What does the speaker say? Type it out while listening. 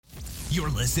You're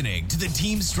listening to the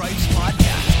Team Stripes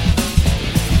Podcast.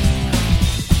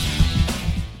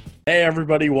 Hey,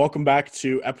 everybody. Welcome back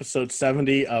to episode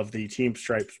 70 of the Team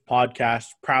Stripes Podcast,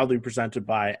 proudly presented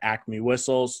by Acme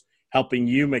Whistles, helping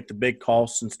you make the big call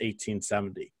since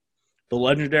 1870. The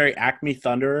legendary Acme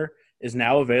Thunderer is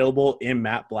now available in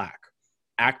matte black.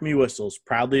 Acme Whistles,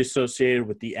 proudly associated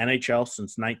with the NHL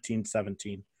since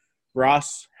 1917.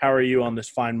 Ross, how are you on this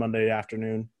fine Monday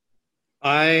afternoon?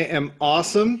 I am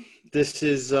awesome. This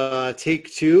is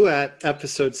take 2 at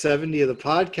episode 70 of the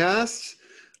podcast.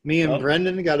 Me and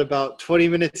Brendan got about 20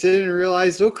 minutes in and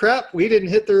realized, oh crap, we didn't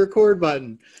hit the record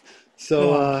button.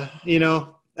 So,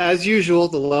 as usual,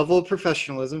 the level of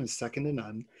professionalism is second to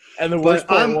none. And the worst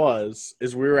part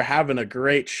is we were having a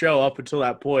great show up until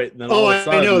that point. And then all of a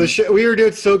sudden, I know the show, we were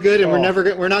doing so good, and we're not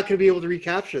going to be able to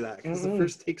recapture that because the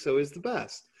first take's always the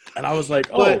best. And I was like,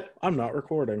 I'm not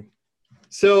recording.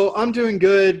 So I'm doing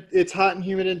good. It's hot and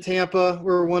humid in Tampa.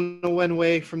 We're one win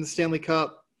away from the Stanley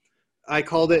Cup. I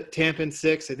called it Tampa in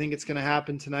 6. I think it's going to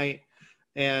happen tonight.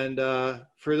 And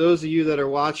for those of you that are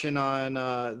watching on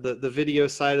the video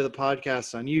side of the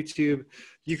podcast on YouTube,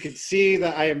 you can see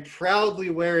that I am proudly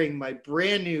wearing my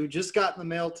brand new, just got in the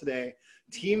mail today,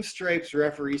 Team Stripes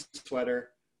referee sweater.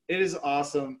 It is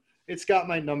awesome. It's got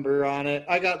my number on it.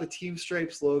 I got the Team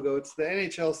Stripes logo. It's the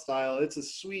NHL style. It's a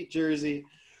sweet jersey.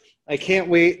 I can't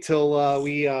wait till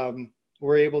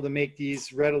we're able to make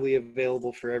these readily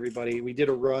available for everybody. We did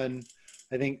a run.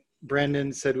 I think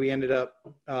Brendan said we ended up,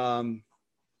 I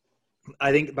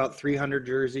think about 300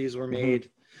 jerseys were made.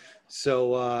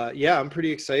 So, I'm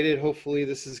pretty excited. Hopefully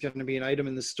this is going to be an item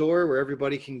in the store where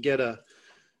everybody can get a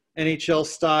NHL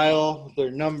style,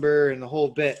 their number, and the whole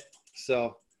bit.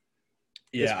 So,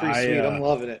 it's pretty sweet. I'm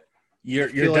loving it. You're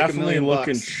definitely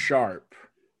looking sharp.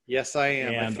 Yes, I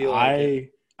am. And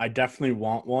I definitely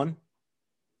want one,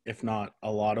 if not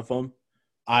a lot of them.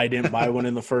 I didn't buy one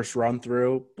in the first run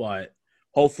through, but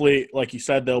hopefully, like you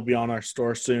said, they'll be on our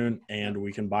store soon, and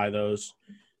we can buy those.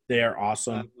 They are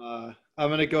awesome. I'm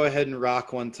going to go ahead and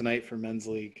rock one tonight for Men's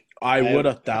League. I would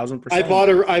 1,000%.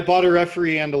 I bought a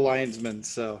referee and a linesman,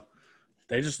 so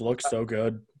they just look so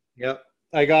good. Yep.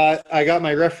 I got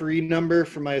my referee number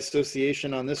for my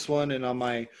association on this one, and on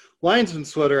my linesman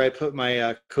sweater, I put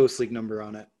my Coast League number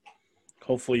on it.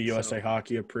 Hopefully USA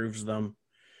Hockey approves them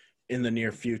in the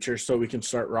near future so we can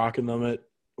start rocking them at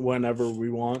whenever we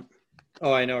want.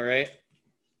 Oh, I know, right?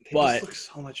 They just look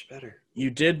so much better. You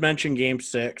did mention Game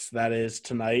 6. That is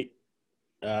tonight.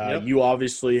 You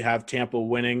obviously have Tampa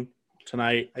winning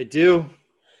tonight. I do.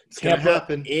 It's Tampa gonna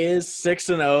happen. Is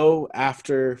 6-0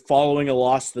 after following a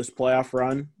loss this playoff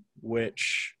run,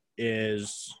 which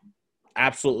is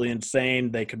absolutely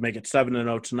insane. They could make it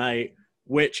 7-0 tonight,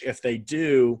 which if they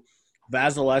do,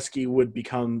 Vasilevsky would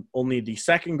become only the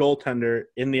second goaltender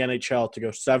in the NHL to go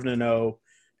 7-0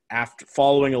 after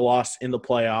following a loss in the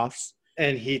playoffs.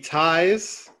 And he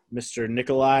ties Mr.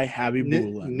 Nikolai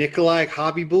Khabibulin. Nikolai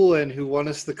Khabibulin, who won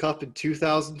us the cup in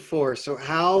 2004. So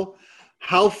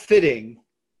how fitting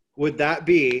would that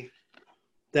be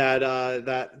that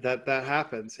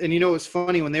happens? And it's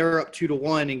funny, when they were up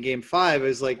 2-1 in Game 5, I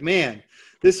was like, man,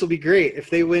 this will be great if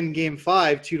they win Game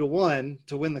 5 2-1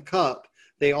 to win the cup.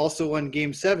 They also won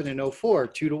Game 7 in 2004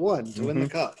 2-1 to win the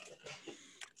cup.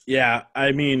 Yeah,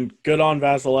 I mean, good on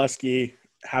Vasilevsky.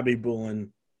 Khabibulin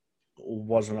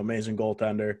was an amazing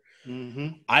goaltender.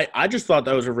 I just thought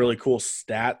that was a really cool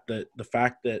stat, that the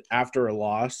fact that after a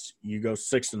loss, you go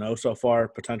 6-0 so far,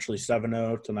 potentially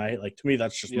 7-0 tonight. Like, to me,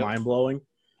 that's just mind-blowing.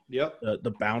 Yep.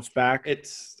 The bounce back.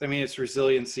 It's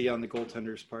resiliency on the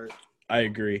goaltender's part. I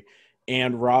agree.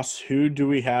 And, Ross, who do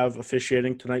we have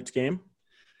officiating tonight's game?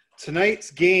 Tonight's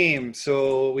game,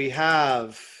 so we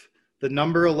have the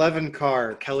number 11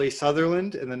 car, Kelly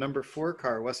Sutherland, and the number 4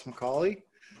 car, Wes McCauley,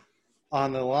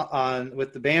 on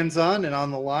with the bands on, and on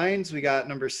the lines we got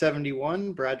number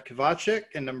 71, Brad Kovacic,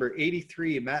 and number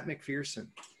 83, Matt McPherson.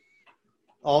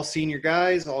 All senior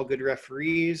guys, all good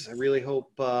referees. I really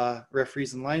hope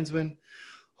referees and linesmen.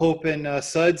 Hoping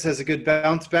Suds has a good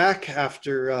bounce back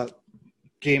after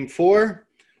Game 4.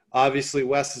 Obviously,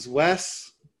 Wes is Wes.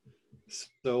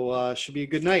 So should be a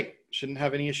good night. Shouldn't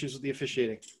have any issues with the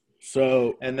officiating.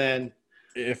 So, and then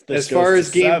if this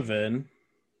goes to 7,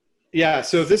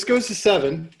 so if this goes to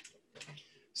 7,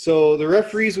 so the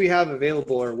referees we have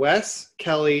available are Wes,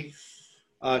 Kelly,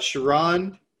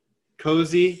 Sharon,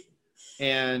 Cozy,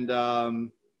 and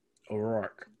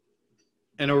O'Rourke.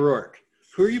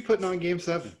 Who are you putting on Game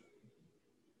 7?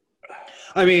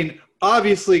 I mean,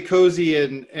 obviously Cozy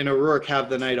and O'Rourke have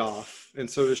the night off, and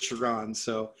so does Sharon.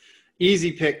 So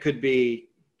easy pick could be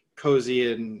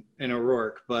Cozy and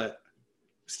O'Rourke, but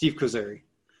Steve Kozeri.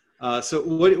 So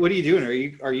what are you doing?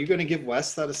 Are you going to give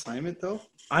Wes that assignment though?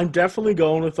 I'm definitely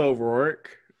going with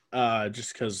O'Rourke,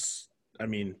 just because, I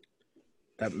mean,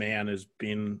 that man has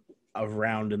been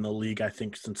around in the league, I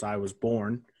think, since I was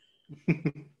born.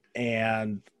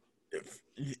 And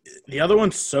the other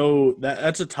one's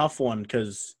that's a tough one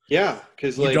because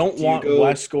because you don't want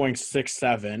Wes going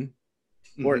 6'7",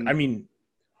 or Mhm. I mean,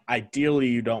 ideally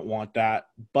you don't want that,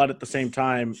 but at the same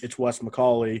time, it's Wes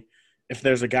McCauley. If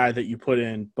there's a guy that you put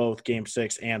in both Game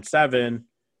 6 and 7,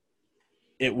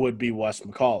 it would be Wes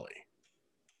McCauley.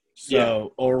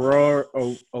 So O'Rourke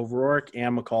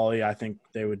and McCauley, I think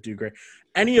they would do great.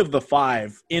 Any of the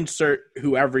 5, insert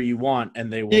whoever you want,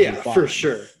 and they will be fine. For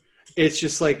sure. It's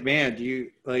just like, man, do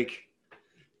you like?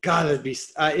 God, it'd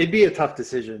be a tough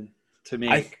decision to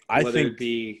make. I whether think it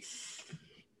be.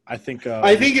 I think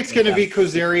it's going to be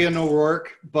Kazarian and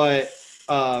O'Rourke, but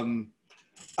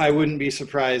I wouldn't be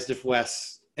surprised if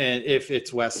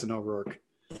it's Wes and O'Rourke.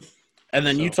 And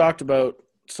then you talked about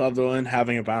Sutherland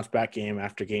having a bounce back game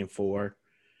after Game 4.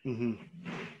 Mm-hmm.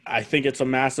 I think it's a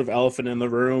massive elephant in the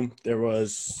room. There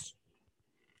was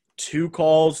 2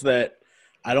 calls that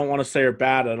I don't want to say are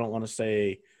bad. I don't want to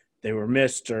say they were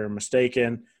missed or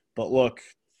mistaken. But look,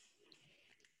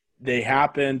 they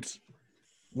happened.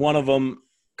 One of them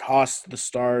cost the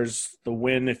Stars the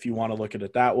win, if you want to look at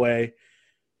it that way.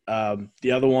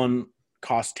 The other one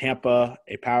cost Tampa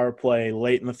a power play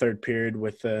late in the third period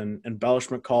with an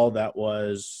embellishment call that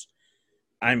was,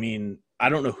 I mean, I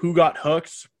don't know who got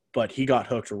hooked, but he got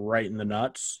hooked right in the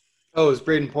nuts. Oh, it was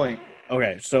Braden Point.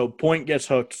 Okay, so Point gets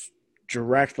hooked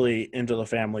directly into the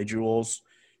family jewels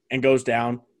and goes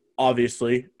down,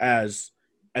 obviously, as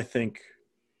I think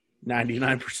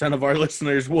 99% of our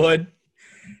listeners would.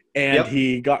 And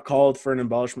he got called for an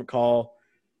embellishment call.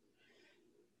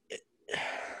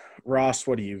 Ross,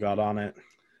 what do you got on it?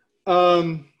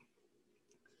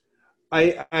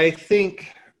 I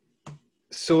think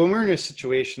so. When we're in a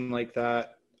situation like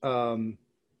that,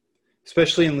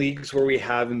 especially in leagues where we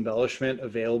have embellishment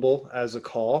available as a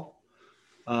call,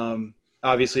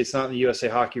 obviously it's not in the USA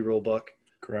Hockey rule book.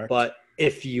 Correct. But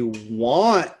if you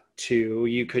want to,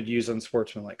 you could use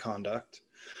unsportsmanlike conduct.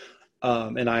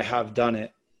 And I have done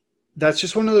it. That's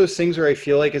just one of those things where I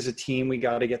feel like as a team, we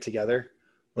got to get together.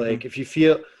 Like if you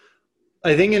feel,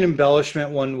 I think an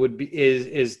embellishment one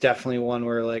is definitely one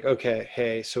where like, okay,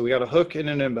 hey, so we got a hook and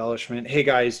an embellishment. Hey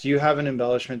guys, do you have an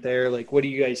embellishment there? Like, what do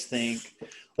you guys think?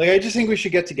 Like, I just think we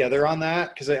should get together on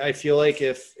that. Cause I feel like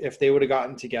if they would have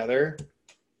gotten together,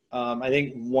 I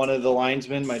think one of the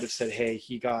linesmen might've said, hey,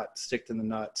 he got sticked in the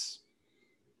nuts,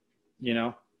 you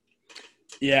know?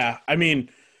 Yeah. I mean,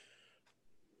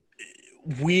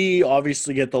 we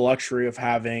obviously get the luxury of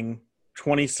having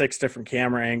 26 different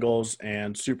camera angles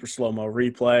and super slow-mo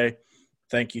replay.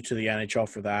 Thank you to the NHL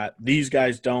for that. These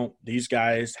guys don't. These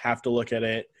guys have to look at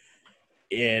it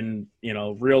in,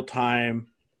 real time,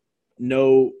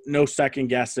 no second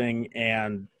guessing,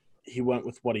 and he went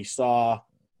with what he saw.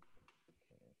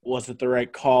 Was it the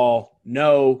right call?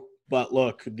 No, but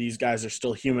look, these guys are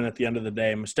still human at the end of the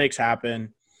day. Mistakes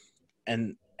happen,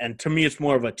 and to me it's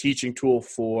more of a teaching tool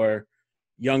for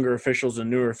younger officials and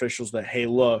newer officials that, hey,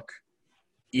 look,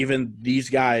 even these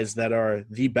guys that are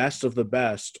the best of the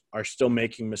best are still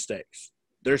making mistakes.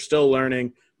 They're still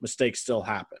learning. Mistakes still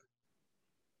happen.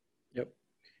 Yep.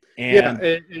 And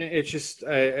it's just,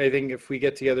 I think if we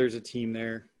get together as a team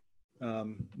there,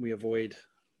 we avoid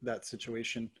that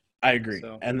situation. I agree.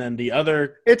 So, and then the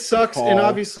other it sucks. call, and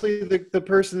obviously the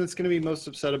person that's going to be most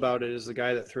upset about it is the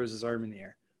guy that throws his arm in the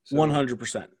air. So.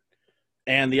 100%.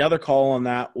 And the other call on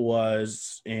that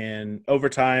was in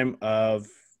overtime of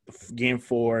Game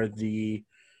 4, the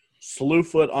slew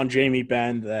foot on Jamie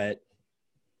Benn that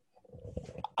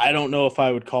I don't know if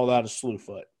I would call that a slew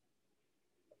foot.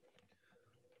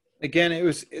 Again, it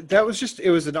was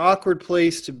an awkward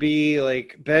place to be.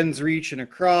 Like Ben's reaching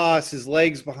across, his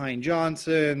legs behind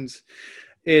Johnson's.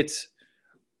 It's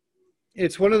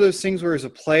one of those things where as a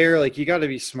player, like you got to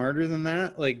be smarter than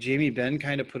that. Like Jamie Benn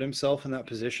kind of put himself in that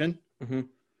position.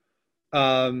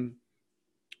 Mm-hmm.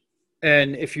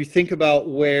 And if you think about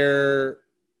where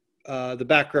the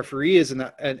back referee is in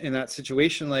that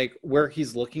situation, like where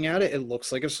he's looking at it, it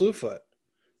looks like a slew foot.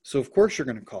 So of course you're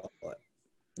going to call it.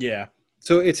 Yeah.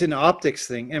 So it's an optics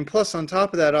thing. And plus on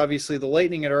top of that, obviously the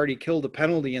Lightning had already killed a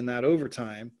penalty in that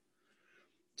overtime.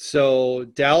 So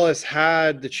Dallas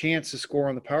had the chance to score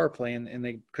on the power play and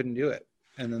they couldn't do it.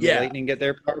 And then the Lightning get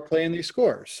their power play and they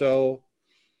score. So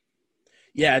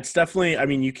yeah, it's definitely, I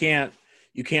mean, you can't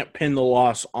pin the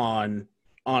loss on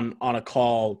a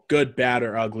call, good, bad,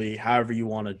 or ugly, however you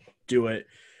want to do it.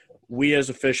 We as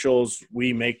officials,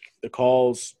 we make the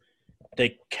calls.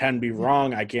 they can be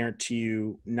wrong. I guarantee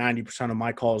you 90% of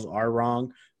my calls are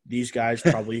wrong. These guys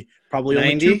probably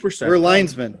only 2%. We're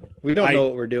linesmen. We don't know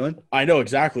what we're doing. I know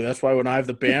exactly. That's why when I have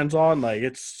the bands on, like,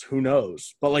 it's who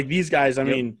knows. But like these guys, I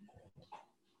mean,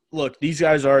 look, these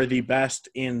guys are the best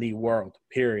in the world.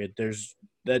 Period. There's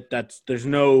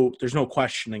no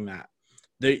questioning that.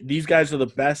 These guys are the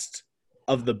best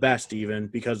of the best, even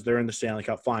because they're in the Stanley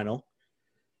Cup final.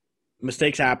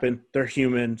 Mistakes happen. They're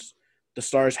humans. The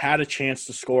Stars had a chance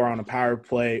to score on a power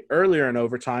play earlier in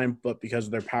overtime, but because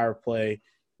their power play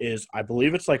is, I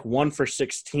believe it's like 1 for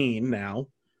 16 now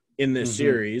in this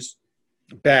series.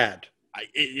 Bad.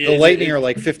 The Lightning are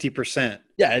like 50%.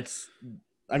 Yeah,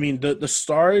 I mean, the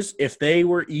Stars, if they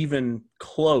were even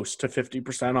close to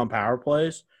 50% on power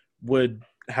plays, would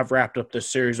have wrapped up this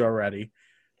series already,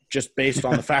 just based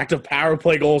on the fact of power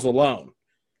play goals alone.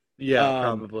 Yeah,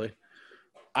 probably.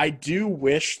 I do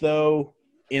wish, though,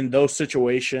 in those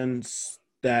situations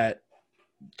that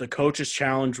the coach's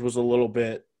challenge was a little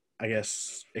bit, I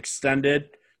guess, extended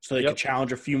so they could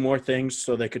challenge a few more things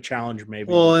so they could challenge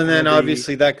maybe. Well, and then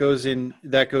obviously that goes in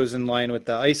line with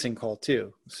the icing call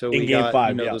too. So we got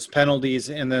 5, those penalties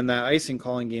and then that icing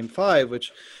call in game 5,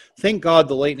 which thank God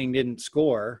the Lightning didn't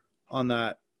score on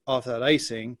that off that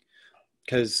icing,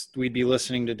 because we'd be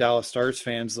listening to Dallas Stars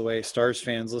fans the way Stars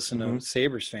fans listen to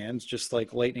Sabres fans, just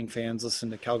like Lightning fans listen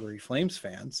to Calgary Flames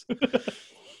fans.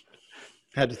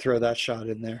 Had to throw that shot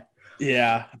in there.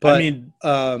 Yeah. But, I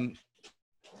mean,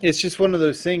 it's just one of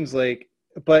those things, like,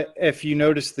 but if you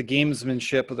notice the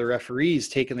gamesmanship of the referees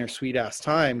taking their sweet-ass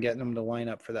time getting them to line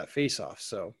up for that face-off,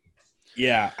 so.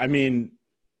 Yeah, I mean,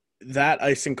 that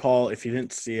icing call, if you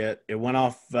didn't see it, it went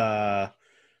off the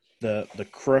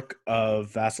crook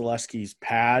of Vasilevsky's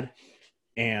pad,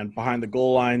 and behind the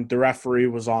goal line, the referee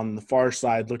was on the far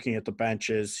side looking at the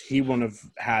benches. He wouldn't have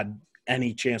had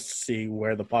any chance to see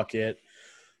where the puck hit.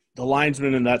 The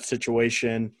linesman in that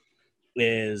situation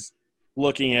is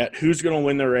looking at who's going to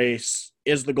win the race.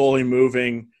 Is the goalie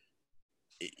moving?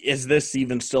 Is this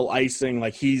even still icing?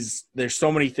 Like, there's so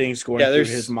many things going through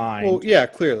his mind. Well, yeah,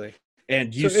 clearly.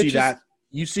 And you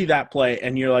see that play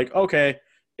and you're like, okay,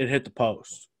 it hit the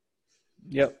post.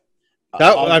 Yep.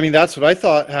 I mean, that's what I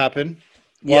thought happened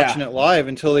watching it live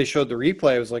until they showed the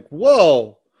replay. I was like,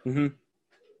 whoa. Mm-hmm.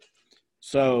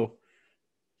 So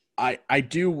I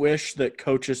do wish that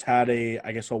coaches had a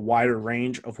wider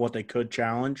range of what they could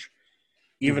challenge,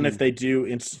 even if they do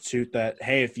institute that,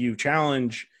 hey, if you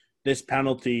challenge this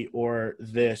penalty or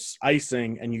this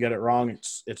icing and you get it wrong,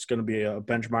 it's going to be a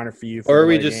bench minor for you for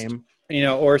the game.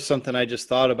 Or something I just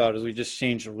thought about is we just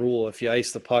changed the rule. If you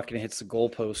ice the puck and it hits the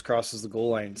goalpost, crosses the goal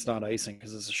line, it's not icing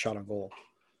because it's a shot on goal.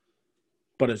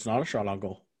 But it's not a shot on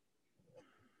goal.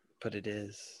 But it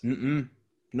is.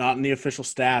 Not in the official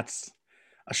stats.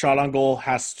 A shot on goal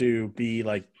has to be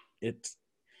like it's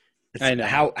I know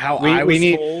how I was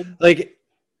told. Like,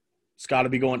 it's got to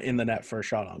be going in the net for a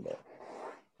shot on goal,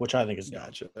 which I think is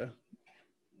gotcha.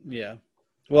 Yeah.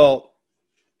 Well.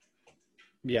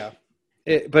 Yeah.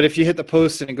 But if you hit the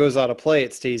post and it goes out of play,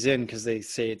 it stays in because they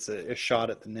say it's a shot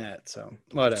at the net. So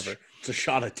whatever. It's a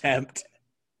shot attempt.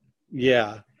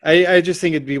 Yeah. I just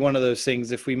think it'd be one of those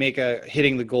things if we make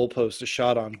hitting the goalpost a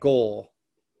shot on goal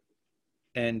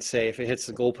and say if it hits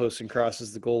the goalpost and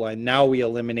crosses the goal line, now we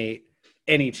eliminate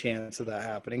any chance of that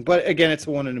happening. But again, it's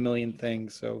a 1 in a million thing,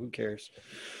 so who cares?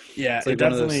 Yeah, it's like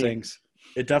one of those things.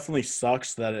 It definitely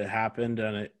sucks that it happened,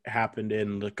 and it happened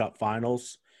in the Cup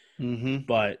Finals.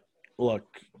 But look,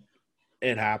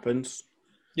 it happens.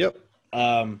 Yep.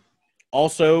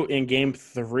 Also, in Game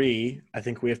 3, I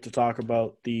think we have to talk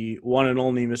about the one and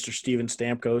only Mr. Steven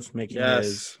Stamkos making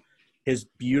his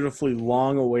beautifully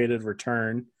long-awaited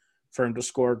return for him to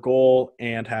score a goal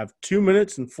and have 2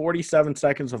 minutes and 47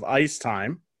 seconds of ice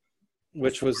time.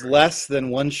 Which was less than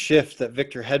one shift that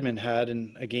Victor Hedman had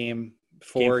in a game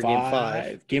before Game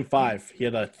 5. Game 5. He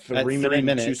had a 3 minute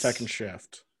and 2 second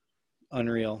shift.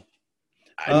 Unreal.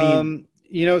 I mean,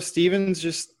 Steven's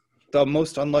just the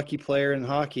most unlucky player in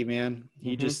hockey, man.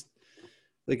 He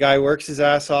the guy works his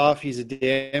ass off. He's a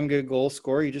damn good goal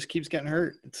scorer. He just keeps getting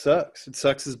hurt. It sucks. It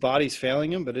sucks his body's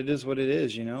failing him, but it is what it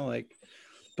is,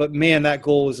 But man, that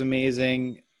goal was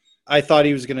amazing. I thought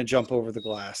he was going to jump over the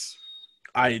glass.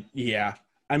 I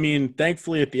mean,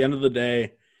 thankfully at the end of the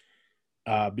day,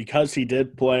 because he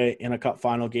did play in a Cup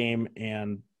final game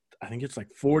and I think it's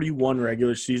like 41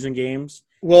 regular season games.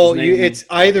 Well, it's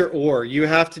either or. You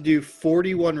have to do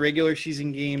 41 regular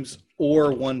season games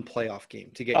or one playoff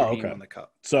game to get your name on the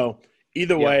Cup. So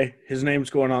either way, his name's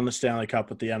going on the Stanley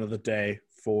Cup at the end of the day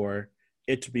for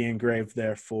it to be engraved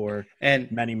there for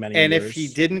many, many years. And if he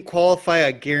didn't qualify,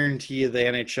 I guarantee you the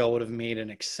NHL would have made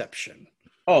an exception.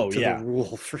 Oh to yeah, the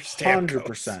rule for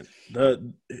Stamkos.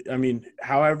 100%.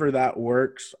 However that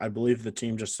works, I believe the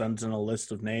team just sends in a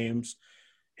list of names.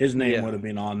 His name would have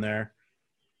been on there.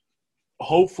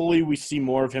 Hopefully we see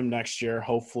more of him next year.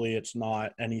 Hopefully it's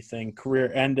not anything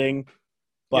career ending.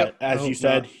 But as you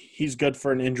said, he's good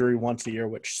for an injury once a year,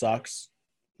 which sucks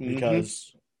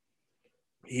because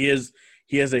he is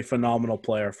a phenomenal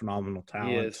player, phenomenal talent.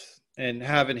 He is. And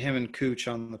having him and Cooch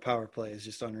on the power play is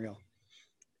just unreal.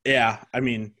 Yeah, I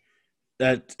mean,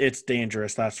 that it's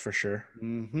dangerous, that's for sure.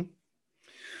 Mm-hmm.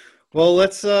 Well,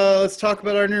 let's talk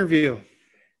about our interview.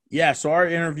 Yeah, so our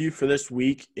interview for this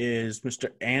week is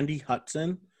Mr. Andy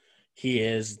Hudson. He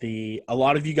is a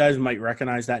lot of you guys might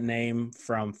recognize that name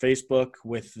from Facebook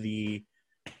with the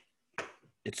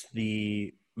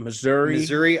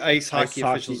Missouri Ice Hockey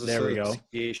Officials there we go.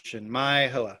 Association.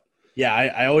 MIHOA. Yeah,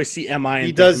 I always see MI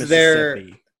in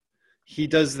Mississippi. He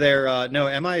does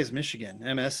no, MI is Michigan.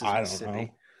 MS is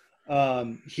Mississippi. Don't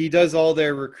know. He does all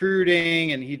their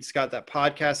recruiting, and he's got that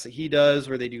podcast that he does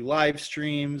where they do live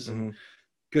streams and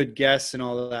good guests and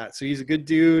all of that. So he's a good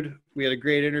dude. We had a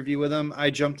great interview with him. I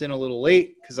jumped in a little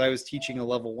late because I was teaching a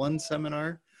level 1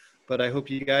 seminar, but I hope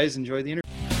you guys enjoy the interview.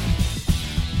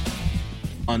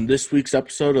 On this week's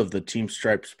episode of the Team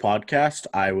Stripes podcast,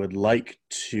 I would like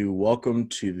to welcome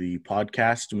to the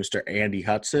podcast Mr. Andy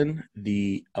Hudson,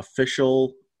 the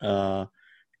official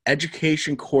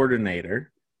education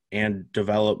coordinator and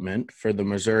development for the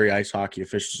Missouri Ice Hockey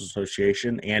Officials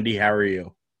Association. Andy, how are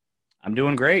you? I'm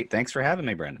doing great. Thanks for having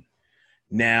me, Brandon.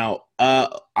 Now,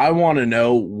 I want to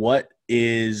know what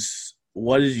is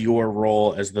your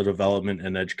role as the development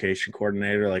and education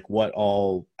coordinator? Like what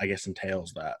all, I guess,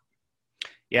 entails that?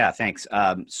 Yeah, thanks.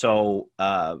 So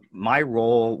my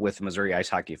role with the Missouri Ice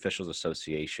Hockey Officials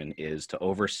Association is to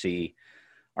oversee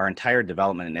our entire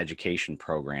development and education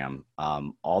program,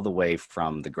 all the way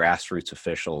from the grassroots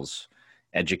officials,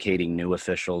 educating new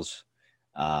officials,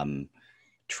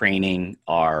 training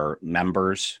our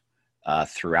members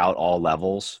throughout all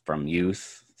levels, from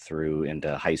youth through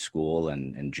into high school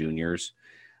and juniors,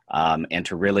 and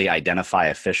to really identify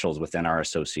officials within our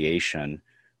association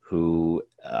who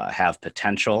have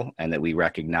potential and that we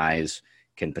recognize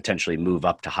can potentially move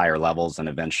up to higher levels and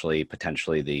eventually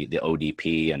potentially the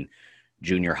ODP and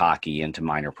junior hockey into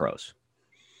minor pros.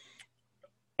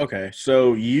 Okay,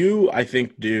 so you, I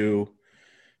think, do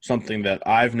something that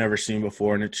I've never seen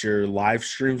before, and it's your live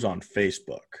streams on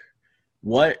Facebook.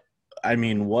 What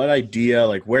idea,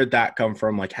 like, where'd that come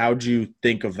from? Like, how'd you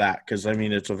think of that? Because, I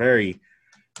mean, it's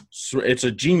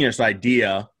a genius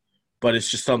idea, but it's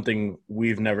just something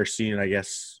we've never seen, I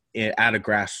guess, at a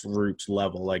grassroots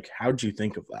level. Like, how'd you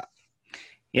think of that?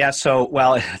 Yeah, so,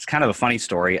 well, it's kind of a funny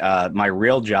story. My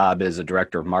real job is a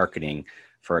director of marketing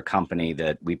for a company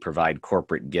that we provide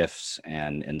corporate gifts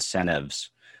and incentives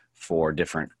for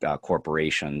different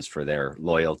corporations for their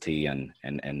loyalty and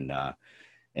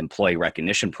employee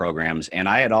recognition programs. And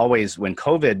I had always, when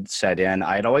COVID set in,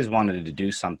 I had always wanted to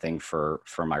do something for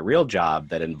my real job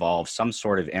that involved some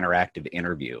sort of interactive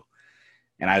interview.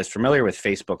 And I was familiar with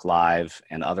Facebook Live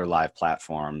and other live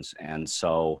platforms. And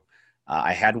so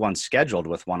I had one scheduled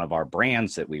with one of our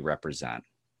brands that we represent.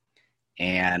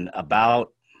 And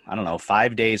about,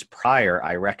 5 days prior,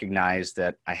 I recognized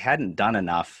that I hadn't done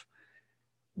enough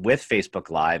with Facebook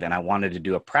Live and I wanted to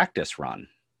do a practice run.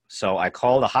 So I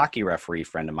called a hockey referee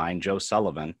friend of mine, Joe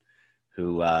Sullivan,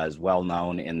 who is well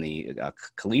known in the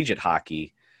collegiate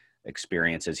hockey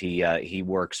experiences. He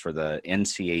works for the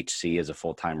NCHC as a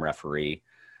full-time referee.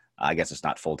 I guess it's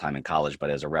not full-time in college,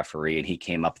 but as a referee. And he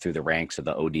came up through the ranks of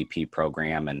the ODP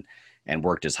program and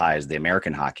worked as high as the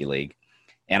American Hockey League.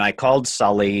 And I called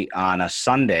Sully on a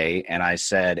Sunday and I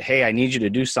said, hey, I need you to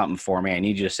do something for me. I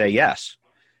need you to say yes.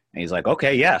 And he's like,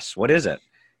 okay, yes. What is it?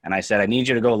 And I said, I need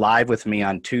you to go live with me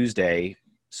on Tuesday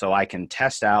so I can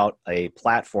test out a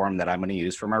platform that I'm going to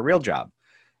use for my real job.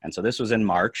 And so this was in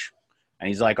March. And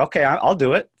he's like, okay, I'll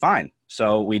do it. Fine.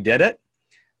 So we did it.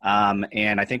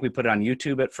 And I think we put it on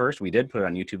YouTube at first. We did put it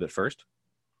on YouTube at first.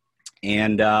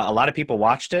 And a lot of people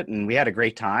watched it, and we had a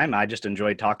great time. I just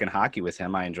enjoyed talking hockey with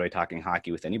him. I enjoy talking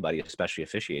hockey with anybody, especially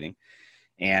officiating.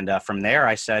 And from there,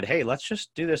 I said, hey, let's just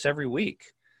do this every week.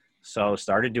 So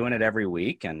started doing it every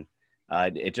week, and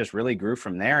it just really grew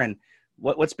from there. And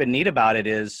what's been neat about it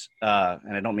is,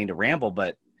 and I don't mean to ramble,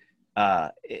 but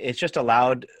it's just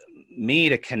allowed me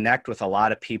to connect with a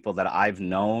lot of people that I've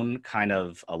known kind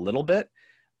of a little bit,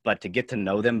 but to get to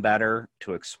know them better,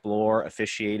 to explore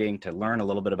officiating, to learn a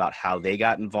little bit about how they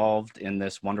got involved in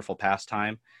this wonderful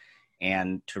pastime,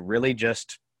 and to really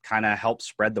just kind of help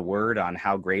spread the word on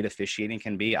how great officiating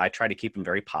can be. I try to keep them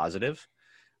very positive.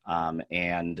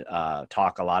 and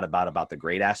talk a lot about the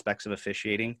great aspects of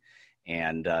officiating,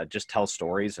 and just tell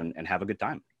stories and have a good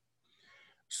time.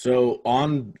 So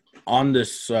on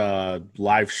this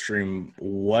live stream,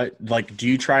 what, like, do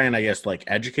you try and, I guess, like,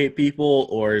 educate people,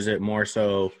 or is it more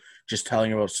so just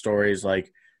telling about stories,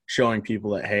 like showing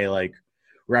people that, hey, like,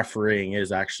 refereeing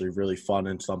is actually really fun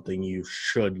and something you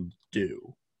should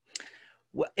do?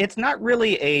 Well, it's not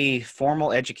really a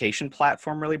formal education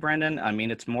platform, really, Brendan. I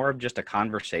mean, it's more of just a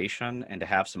conversation and to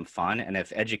have some fun. And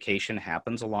if education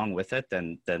happens along with it,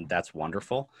 then that's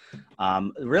wonderful.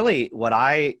 Really, what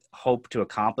I hope to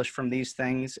accomplish from these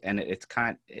things, and it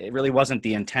really wasn't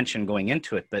the intention going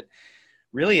into it, but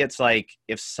really, it's like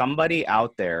if somebody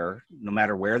out there, no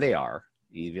matter where they are,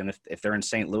 even if they're in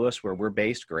St. Louis where we're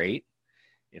based, great.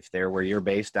 If they're where you're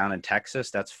based down in Texas,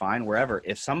 that's fine, wherever.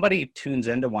 If somebody tunes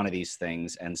into one of these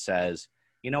things and says,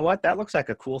 you know what, that looks like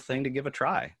a cool thing to give a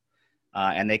try.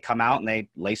 And they come out and they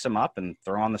lace them up and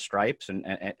throw on the stripes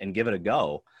and give it a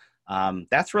go.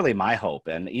 That's really my hope.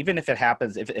 And even if it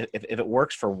happens, if it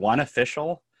works for one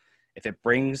official, if it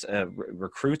brings,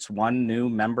 recruits one new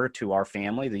member to our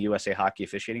family, the USA Hockey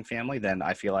officiating family, then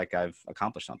I feel like I've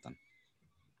accomplished something.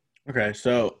 Okay,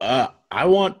 so I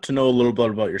want to know a little bit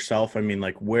about yourself. I mean,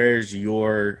 like, where's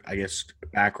your, I guess,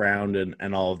 background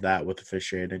and all of that with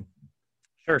officiating?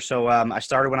 Sure. So I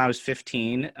started when I was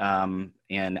 15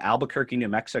 in Albuquerque, New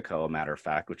Mexico, a matter of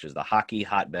fact, which is the hockey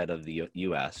hotbed of the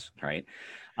U.S., right?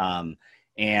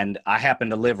 And I happened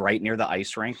to live right near the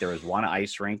ice rink. There was one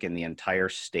ice rink in the entire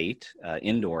state,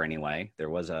 indoor anyway.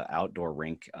 There was an outdoor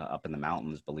rink up in the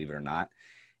mountains, believe it or not.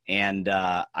 And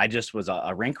I just was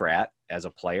a rink rat as a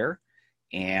player,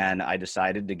 and I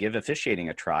decided to give officiating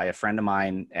a try. A friend of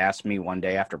mine asked me one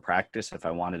day after practice if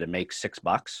I wanted to make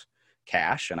 $6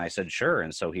 cash, and I said sure.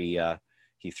 And so he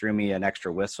threw me an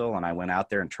extra whistle, and I went out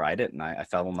there and tried it, and I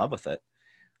fell in love with it.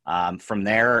 From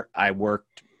there, I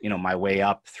worked my way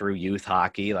up through youth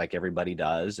hockey like everybody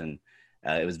does, and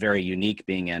it was very unique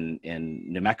being in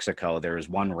New Mexico. There was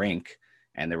one rink,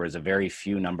 and there was a very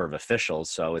few number of officials.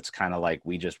 So it's kind of like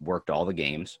we just worked all the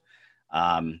games.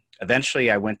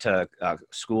 Eventually, I went to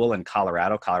school in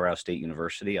Colorado State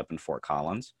University up in Fort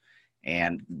Collins.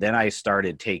 And then I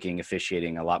started taking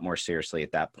officiating a lot more seriously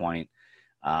at that point,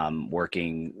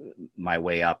 working my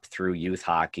way up through youth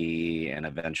hockey, and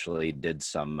eventually did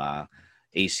some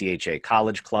ACHA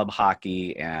college club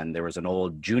hockey. And there was an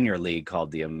old junior league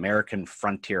called the American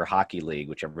Frontier Hockey League,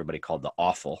 which everybody called the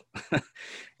Awful.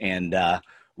 And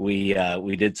we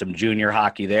did some junior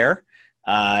hockey there.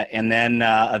 And then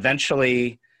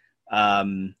eventually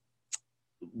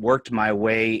worked my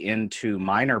way into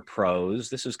minor pros.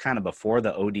 This was kind of before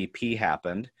the ODP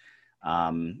happened.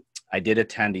 I did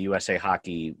attend a USA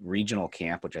Hockey regional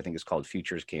camp, which I think is called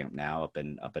Futures Camp now, up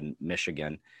in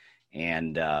Michigan,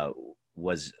 and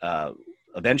was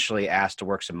eventually asked to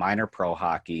work some minor pro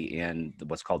hockey in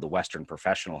what's called the Western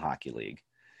Professional Hockey League.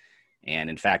 And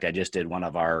in fact, I just did one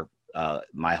of our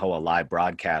my whole live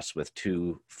broadcasts with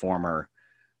two former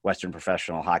Western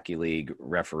Professional Hockey League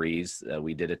referees.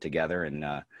 We did it together, and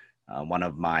one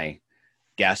of my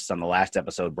guests on the last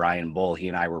episode, Brian Bull, he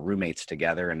and I were roommates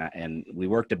together, and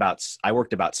I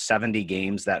worked about 70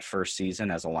 games that first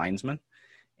season as a linesman,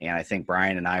 and I think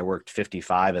Brian and I worked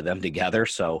 55 of them together.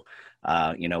 So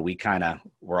we kind of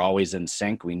were always in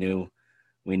sync. We knew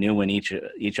when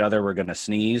each other were going to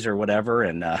sneeze or whatever,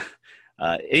 and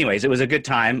anyways, it was a good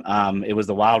time. It was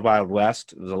the Wild Wild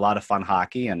West. It was a lot of fun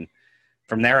hockey, and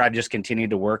from there, I just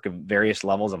continued to work at various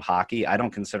levels of hockey. I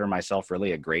don't consider myself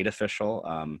really a great official.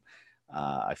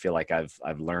 I feel like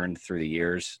I've learned through the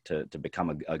years to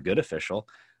become a good official,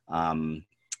 and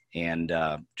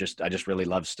I just really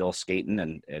love still skating,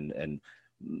 and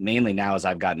mainly now as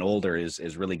I've gotten older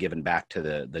is really giving back to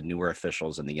the newer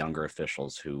officials and the younger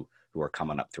officials who are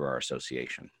coming up through our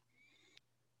association.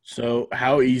 So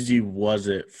how easy was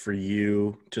it for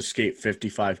you to skate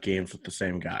 55 games with the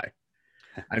same guy?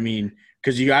 I mean,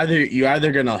 because you're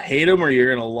either going to hate him or you're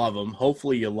going to love him.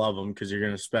 Hopefully you love him because you're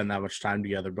going to spend that much time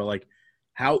together. But, like,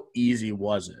 how easy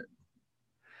was it?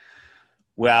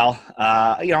 Well,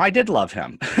 I did love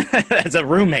him as a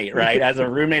roommate, right? As a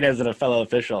roommate, as a fellow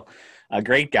official, a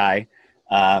great guy.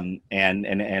 And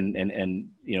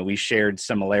we shared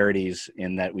similarities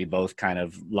in that we both kind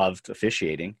of loved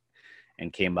officiating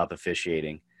and came up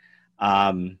officiating.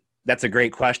 That's a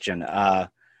great question.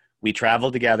 We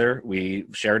traveled together. We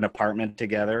shared an apartment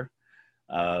together.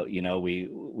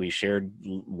 We shared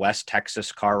West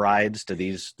Texas car rides to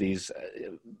these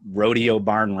rodeo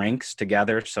barn rinks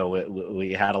together. So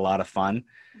we had a lot of fun.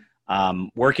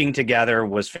 Working together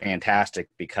was fantastic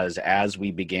because as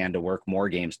we began to work more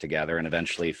games together and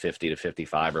eventually 50 to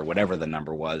 55 or whatever the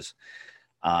number was,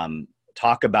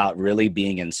 talk about really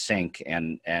being in sync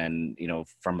and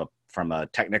from a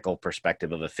technical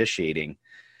perspective of officiating,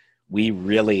 we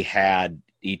really had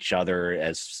each other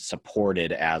as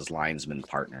supported as linesman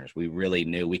partners. We really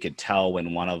knew, we could tell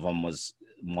when one of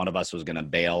us was going to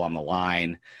bail on the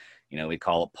line. We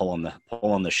call it pulling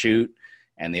the chute,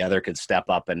 and the other could step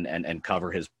up and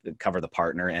cover the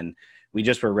partner. And we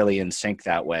just were really in sync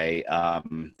that way.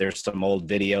 There's some old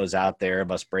videos out there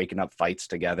of us breaking up fights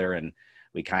together, and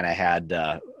we kind of had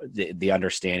the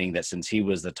understanding that since he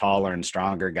was the taller and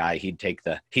stronger guy, he'd take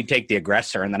the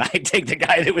aggressor, and then I'd take the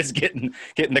guy that was getting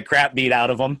the crap beat out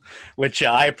of him, which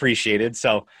I appreciated.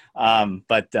 So,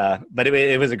 but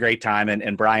it was a great time,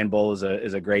 and Brian Bull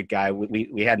is a great guy.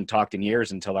 We hadn't talked in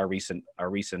years until our recent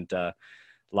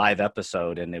live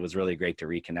episode, and it was really great to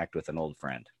reconnect with an old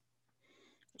friend.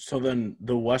 So then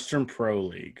the Western Pro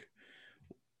League,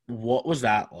 what was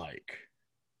that like?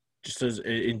 Just as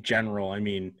in general, I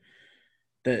mean,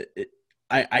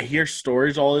 I hear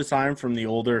stories all the time from the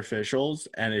older officials,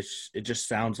 and it just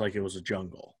sounds like it was a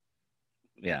jungle.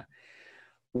 Yeah.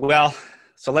 Well,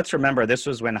 so let's remember this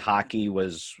was when hockey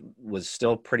was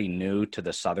still pretty new to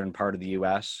the southern part of the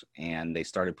U.S., and they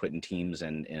started putting teams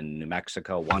in New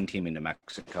Mexico, one team in New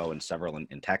Mexico and several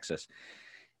in Texas.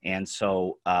 And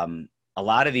so a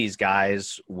lot of these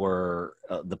guys were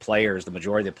the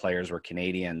majority of the players were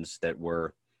Canadians that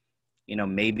were,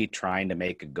 maybe trying to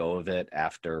make a go of it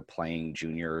after playing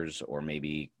juniors or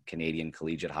maybe Canadian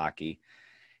collegiate hockey.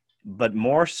 But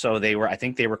more so I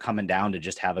think they were coming down to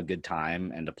just have a good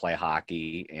time and to play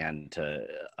hockey and to,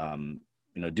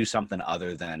 do something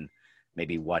other than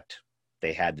maybe what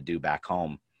they had to do back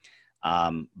home.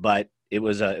 But it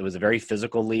was a very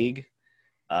physical league.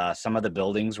 Some of the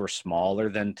buildings were smaller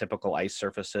than typical ice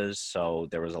surfaces, so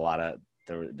there wasn't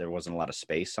a lot of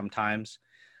space sometimes.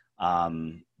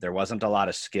 There wasn't a lot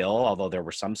of skill, although there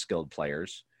were some skilled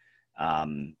players.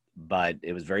 But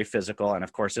it was very physical. And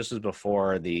of course, this was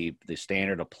before the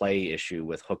standard of play issue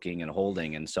with hooking and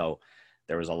holding. And so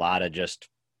there was a lot of just,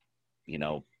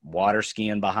 water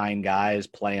skiing behind guys,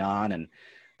 play on. And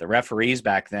the referees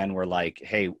back then were like,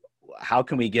 hey, how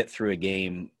can we get through a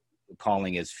game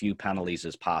calling as few penalties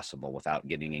as possible without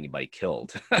getting anybody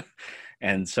killed?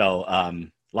 And so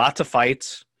lots of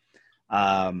fights,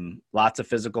 lots of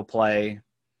physical play,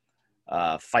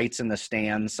 fights in the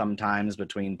stands sometimes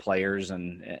between players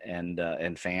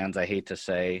and fans, I hate to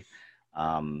say.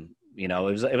 It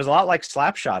was a lot like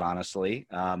Slapshot, honestly,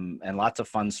 and lots of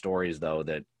fun stories though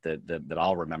that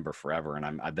I'll remember forever.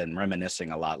 And I've been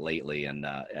reminiscing a lot lately, and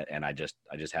I just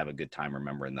have a good time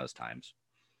remembering those times.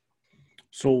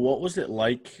 So what was it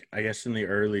like, I guess, in the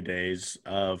early days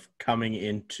of coming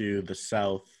into the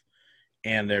South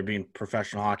and there being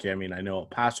professional hockey? I mean, I know El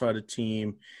Paso had a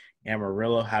team,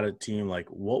 Amarillo had a team. Like,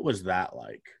 what was that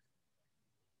like?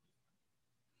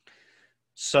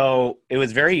 So it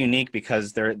was very unique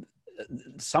because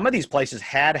some of these places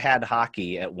had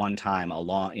hockey at one time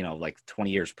like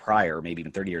 20 years prior, maybe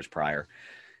even 30 years prior,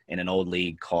 in an old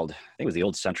league called, I think it was the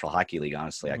old Central Hockey League.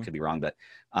 Honestly, I could be wrong, but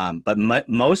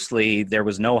mostly there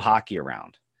was no hockey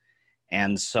around.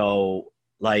 And so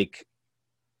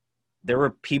there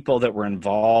were people that were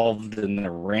involved in the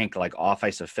rink, like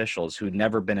off-ice officials who'd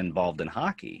never been involved in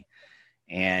hockey.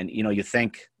 And, you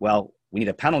think, well, we need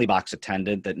a penalty box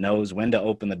attendant that knows when to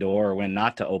open the door or when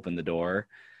not to open the door,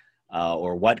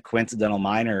 or what coincidental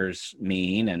minors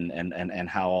mean and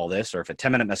how all this, or if a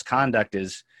 10-minute misconduct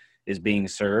is being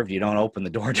served, you don't open the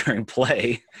door during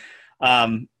play.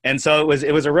 And so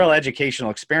it was a real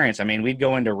educational experience. I mean, we'd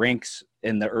go into rinks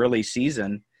in the early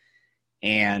season,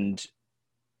 and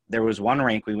there was one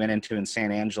rink we went into in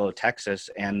San Angelo, Texas,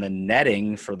 and the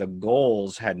netting for the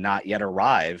goals had not yet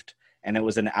arrived, and it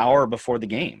was an hour before the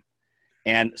game.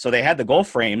 And so they had the goal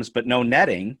frames, but no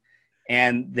netting,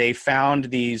 and they found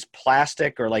these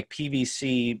plastic or like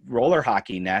PVC roller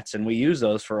hockey nets, and we used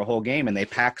those for a whole game, and they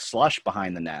packed slush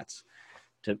behind the nets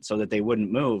so that they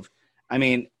wouldn't move. I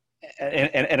mean,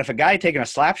 and if a guy had taken a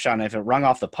slap shot, and if it rung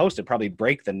off the post, it'd probably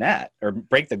break the net or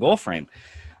break the goal frame.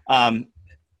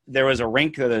 There was a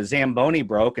rink that a Zamboni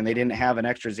broke, and they didn't have an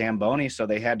extra Zamboni, so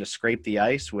they had to scrape the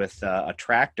ice with a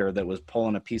tractor that was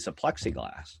pulling a piece of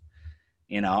plexiglass.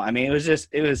 I mean,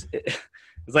 it was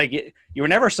like you were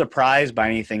never surprised by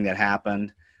anything that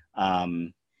happened.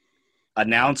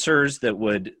 Announcers that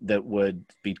would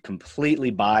be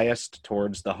completely biased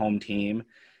towards the home team,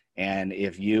 and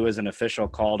if you as an official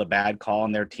called a bad call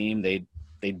on their team, they'd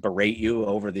they'd berate you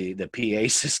over the PA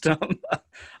system.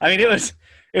 I mean, it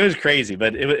was crazy,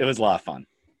 but it was a lot of fun.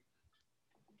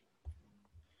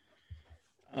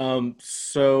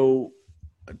 So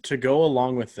to go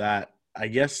along with that, I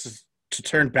guess to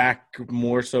turn back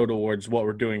more so towards what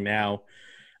we're doing now,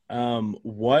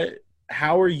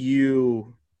 how are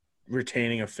you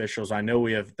retaining officials? I know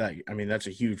we have that. I mean, that's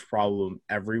a huge problem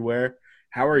everywhere.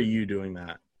 How are you doing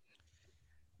that?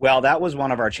 Well, that was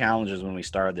one of our challenges when we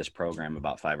started this program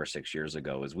about 5 or 6 years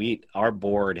ago. Is our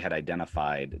board had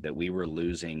identified that we were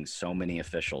losing so many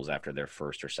officials after their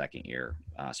first or second year,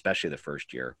 especially the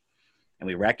first year, and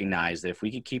we recognized that if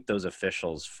we could keep those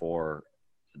officials for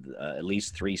at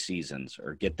least 3 seasons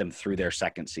or get them through their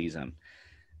second season,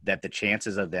 that the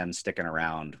chances of them sticking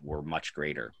around were much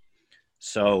greater.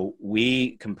 So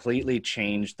we completely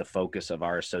changed the focus of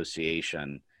our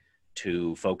association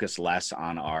to focus less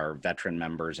on our veteran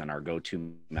members and our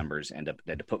go-to members, and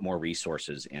to put more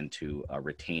resources into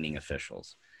retaining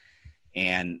officials.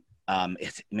 And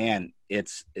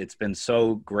it's been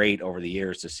so great over the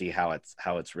years to see how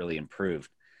it's really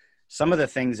improved. Some of the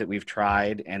things that we've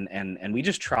tried, and we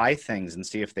just try things and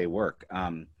see if they work.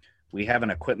 We have an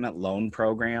equipment loan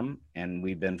program, and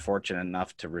we've been fortunate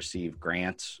enough to receive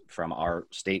grants from our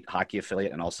state hockey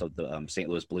affiliate and also the St.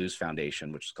 Louis Blues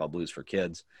Foundation, which is called Blues for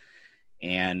Kids.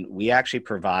 And we actually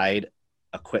provide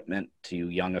equipment to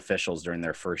young officials during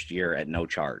their first year at no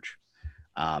charge.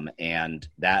 And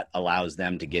that allows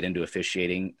them to get into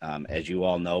officiating. As you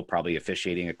all know, probably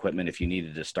officiating equipment, if you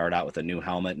needed to start out with a new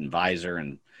helmet and visor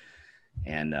and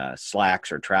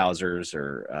slacks or trousers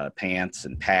or pants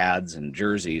and pads and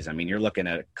jerseys, I mean, you're looking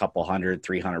at a couple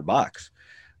 $300.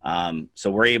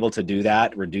 So we're able to do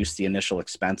that, reduce the initial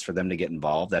expense for them to get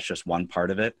involved. That's just one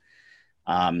part of it.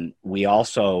 We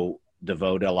also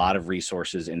devote a lot of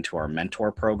resources into our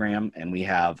mentor program, and we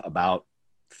have about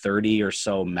 30 or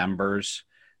so members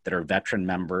that are veteran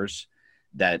members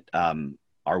that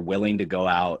are willing to go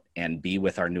out and be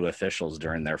with our new officials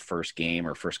during their first game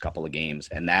or first couple of games.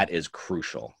 And that is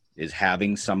crucial, is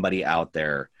having somebody out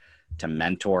there to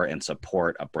mentor and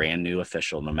support a brand new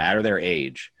official, no matter their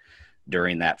age,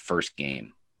 during that first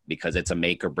game, because it's a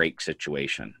make or break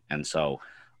situation. And so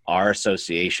our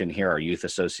association here, our youth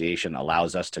association,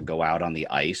 allows us to go out on the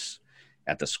ice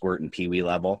at the squirt and peewee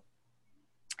level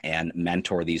and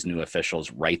mentor these new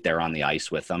officials right there on the ice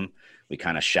with them. We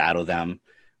kind of shadow them.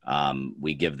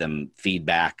 We give them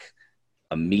feedback,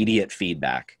 immediate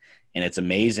feedback. And it's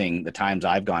amazing the times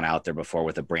I've gone out there before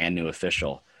with a brand new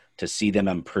official to see them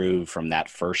improve from that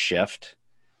first shift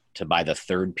to by the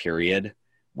third period,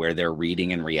 where they're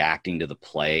reading and reacting to the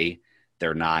play.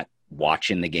 They're not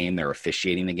watching the game, they're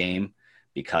officiating the game,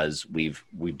 because we've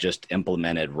just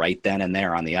implemented right then and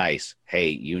there on the ice, hey,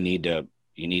 you need to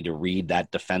read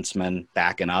that defenseman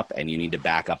backing up, and you need to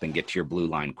back up and get to your blue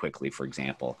line quickly, for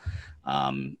example.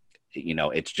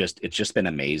 It's just been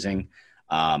amazing.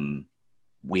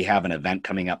 We have an event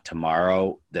coming up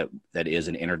tomorrow that is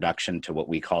an introduction to what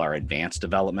we call our advanced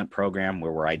development program,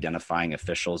 where we're identifying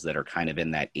officials that are kind of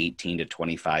in that 18 to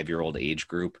 25-year-old age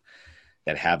group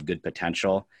that have good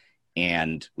potential.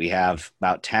 And we have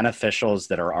about 10 officials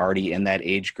that are already in that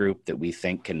age group that we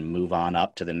think can move on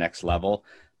up to the next level.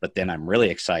 But then I'm really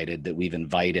excited that we've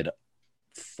invited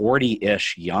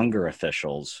 40-ish younger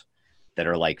officials that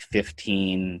are like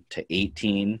 15 to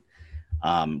 18.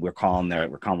 We're calling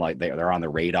like they're on the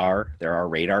radar. There are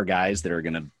radar guys that are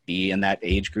going to be in that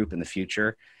age group in the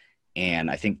future.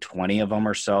 And I think 20 of them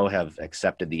or so have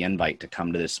accepted the invite to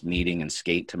come to this meeting and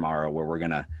skate tomorrow, where we're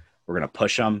going to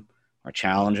push them or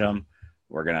challenge them.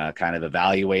 We're going to kind of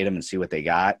evaluate them and see what they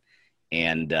got.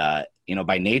 And,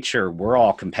 by nature, we're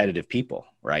all competitive people,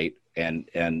 right? And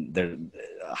the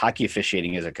hockey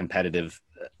officiating is a competitive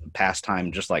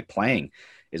pastime, just like playing,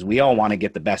 is we all want to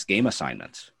get the best game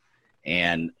assignments.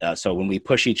 And so when we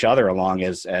push each other along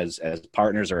as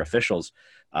partners or officials,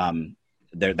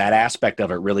 that aspect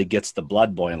of it really gets the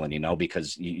blood boiling,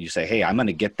 because you say, hey, I'm going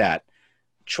to get that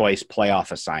choice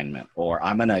playoff assignment, or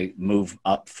I'm going to move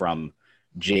up from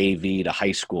JV to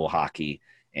high school hockey,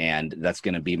 and that's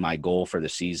going to be my goal for the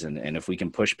season. And if we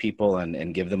can push people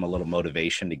and give them a little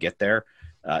motivation to get there,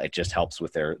 it just helps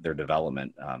with their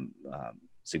development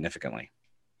significantly.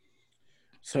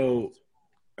 So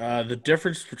the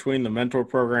difference between the mentor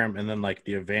program and then like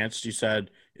the advanced, you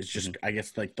said, is just, I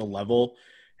guess, like the level.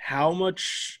 How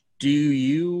much do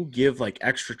you give like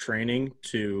extra training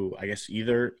to, I guess,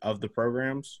 either of the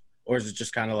programs? Or is it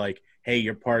just kind of like, hey,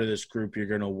 you're part of this group, you're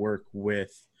going to work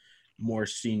with more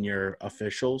senior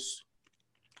officials?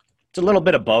 It's a little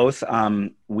bit of both.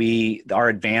 Our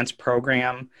advanced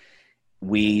program,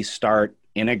 we start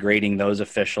integrating those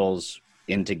officials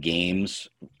into games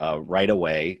right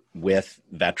away with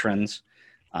veterans.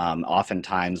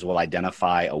 Oftentimes we'll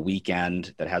identify a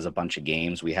weekend that has a bunch of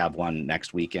games. We have one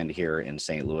next weekend here in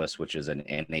St. Louis, which is an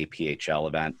NAPHL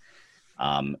event.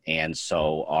 And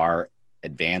so our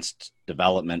advanced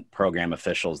development program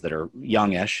officials that are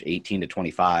youngish, 18 to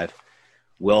 25,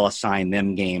 will assign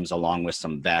them games along with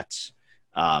some vets,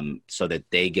 so that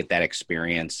they get that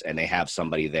experience and they have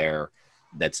somebody there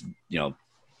that's,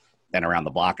 been around the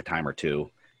block a time or two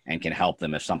and can help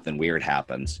them if something weird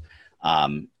happens.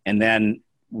 And then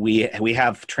we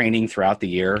have training throughout the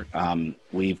year.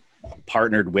 We've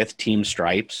partnered with Team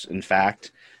Stripes, in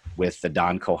fact, with the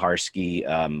Don Koharski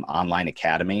online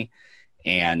academy.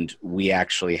 And we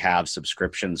actually have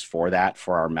subscriptions for that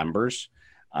for our members.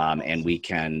 And we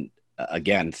can,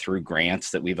 again, through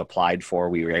grants that we've applied for,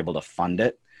 we were able to fund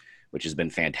it, which has been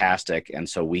fantastic. And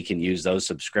so we can use those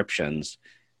subscriptions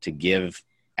to give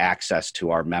access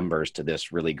to our members to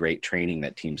this really great training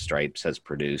that Team Stripes has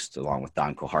produced along with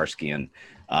Don Koharski,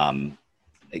 and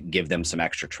give them some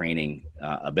extra training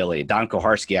ability. Don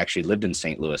Koharski actually lived in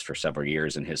St. Louis for several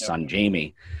years, and his son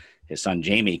Jamie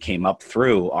came up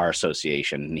through our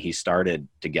association, and he started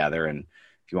together. And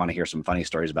if you want to hear some funny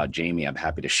stories about Jamie, I'm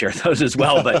happy to share those as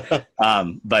well.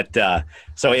 But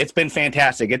so it's been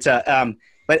fantastic. It's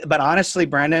but honestly,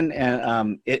 Brendan,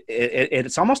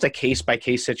 it's almost a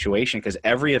case-by-case situation because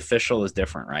every official is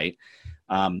different, right?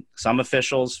 Some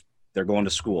officials, they're going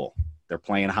to school. They're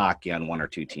playing hockey on one or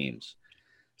two teams.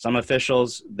 Some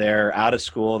officials, they're out of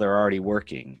school. They're already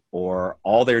working, or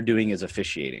all they're doing is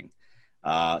officiating.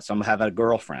 Some have a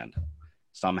girlfriend.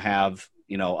 Some have,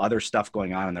 other stuff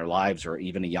going on in their lives, or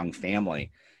even a young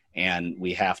family. And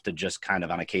we have to just kind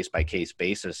of on a case-by-case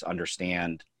basis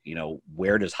understand,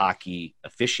 where does hockey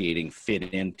officiating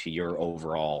fit into your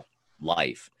overall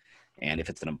life? And if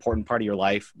it's an important part of your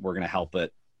life, we're going to help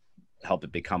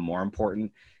it become more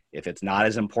important. If it's not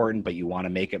as important, but you want to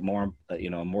make it more, a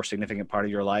more significant part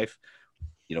of your life,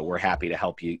 we're happy to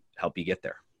help you get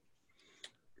there.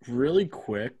 Really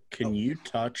quick, can you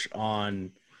touch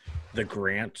on the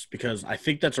grants? Because I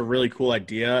think that's a really cool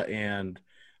idea. And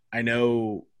I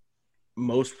know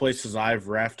most places I've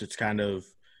reffed, it's kind of,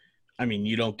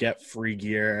 you don't get free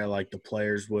gear like the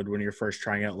players would when you're first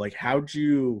trying out. Like, how'd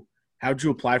you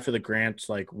apply for the grants?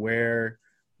 Like, where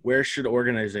should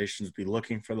organizations be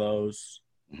looking for those?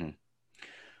 Mm-hmm.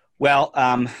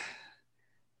 Well,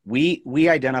 we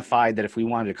identified that if we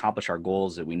wanted to accomplish our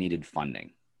goals, that we needed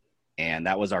funding. And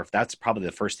that's probably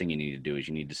the first thing you need to do is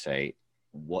you need to say,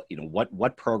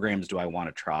 what programs do I want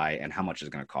to try and how much is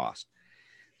it going to cost?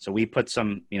 So we put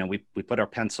we put our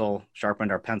pencil,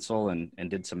 sharpened our pencil and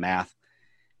did some math.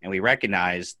 And we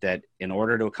recognized that in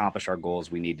order to accomplish our goals,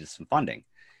 we needed some funding.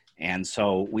 And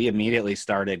so we immediately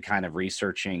started kind of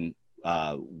researching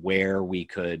where we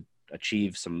could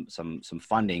achieve some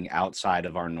funding outside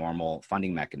of our normal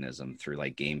funding mechanism through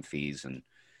like game fees and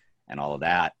all of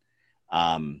that.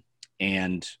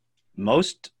 And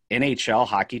most NHL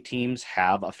hockey teams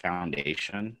have a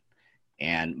foundation,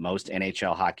 and most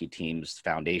NHL hockey teams'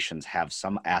 foundations have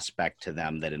some aspect to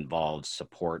them that involves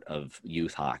support of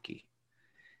youth hockey.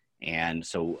 And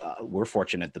so we're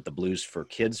fortunate that the Blues for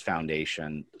Kids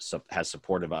Foundation has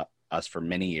supported us for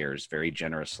many years very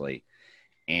generously.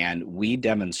 And we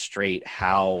demonstrate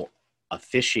how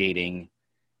officiating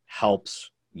helps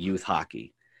youth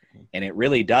hockey. And it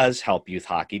really does help youth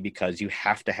hockey because you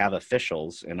have to have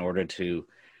officials in order to,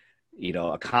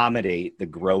 accommodate the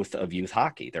growth of youth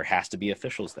hockey. There has to be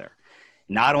officials there.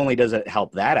 Not only does it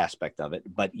help that aspect of it,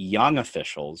 but young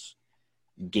officials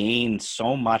gain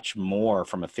so much more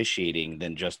from officiating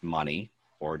than just money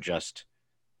or just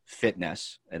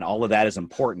fitness. And all of that is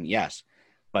important, yes.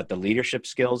 But the leadership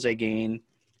skills they gain,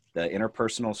 the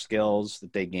interpersonal skills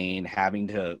that they gain, having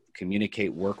to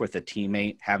communicate, work with a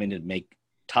teammate, having to make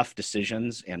tough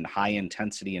decisions in high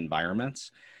intensity environments.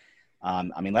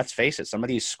 Let's face it, some of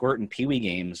these squirt and peewee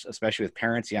games, especially with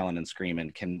parents yelling and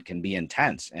screaming, can be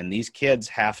intense. And these kids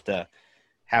have to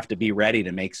be ready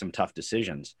to make some tough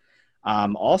decisions.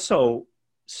 Also,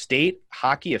 state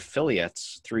hockey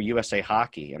affiliates through USA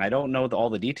Hockey, and I don't know all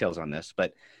the details on this,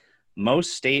 but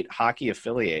most state hockey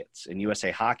affiliates in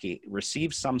USA Hockey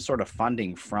receive some sort of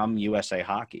funding from USA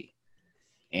Hockey.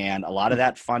 And a lot of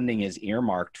that funding is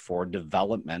earmarked for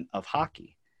development of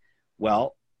hockey.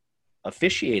 Well,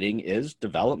 officiating is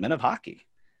development of hockey.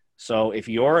 So if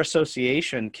your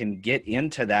association can get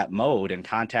into that mode and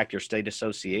contact your state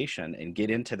association and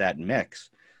get into that mix,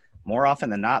 more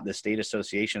often than not, the state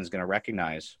association is going to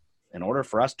recognize in order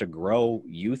for us to grow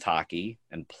youth hockey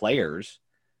and players,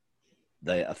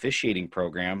 the officiating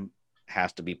program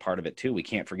has to be part of it too. We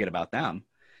can't forget about them.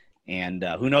 And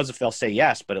who knows if they'll say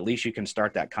yes, but at least you can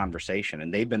start that conversation.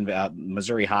 And they've been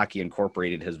Missouri Hockey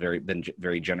Incorporated has been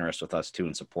very generous with us too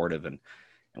and supportive, and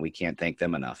we can't thank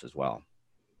them enough as well.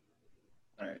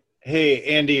 All right. Hey,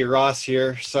 Andy, Ross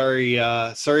here. Sorry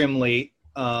I'm late.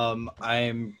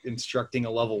 I'm instructing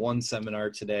a level 1 seminar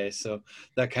today, so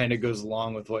that kind of goes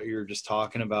along with what you were just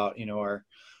talking about,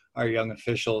 our young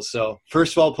officials. So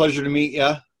first of all, pleasure to meet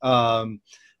you.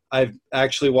 I've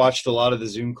actually watched a lot of the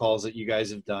Zoom calls that you guys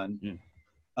have done.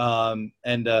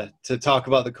 And to talk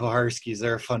about the Koharskis,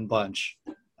 they're a fun bunch.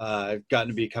 I've gotten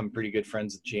to become pretty good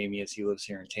friends with Jamie as he lives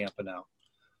here in Tampa now.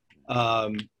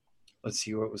 Let's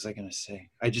see, what was I going to say?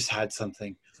 I just had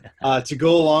something to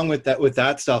go along with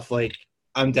that stuff. Like,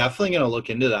 I'm definitely going to look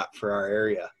into that for our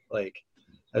area, like,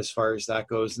 as far as that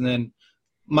goes. And then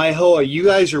MyHOA, you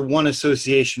guys are one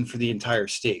association for the entire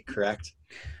state, correct?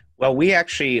 Well, we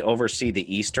actually oversee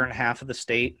the eastern half of the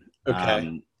state.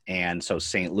 Okay. And so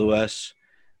St. Louis,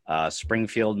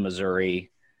 Springfield,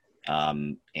 Missouri,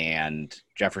 and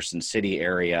Jefferson City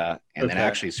area, and then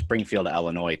actually Springfield,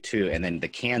 Illinois too. And then the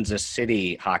Kansas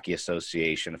City Hockey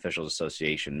Association, Officials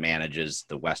Association, manages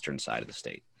the western side of the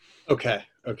state. Okay.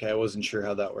 I wasn't sure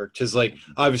how that worked. Because, like,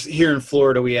 obviously here in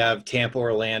Florida, we have Tampa,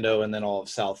 Orlando, and then all of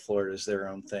South Florida is their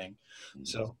own thing.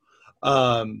 So,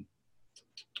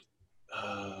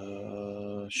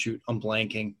 shoot, I'm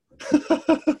blanking.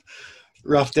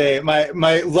 Rough day. My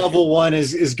level 1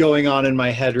 is going on in my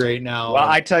head right now. Well,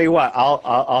 I tell you what,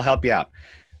 I'll help you out.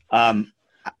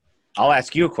 I'll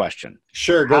ask you a question.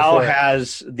 Sure, go How for it.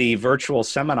 has the virtual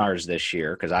seminars this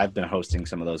year, because I've been hosting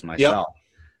some of those myself,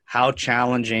 how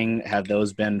challenging have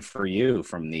those been for you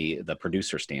from the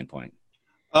producer standpoint?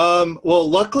 Well,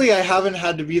 luckily I haven't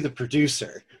had to be the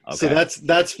producer. Okay. So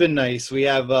that's been nice. We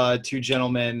have 2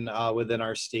 gentlemen within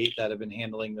our state that have been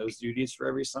handling those duties for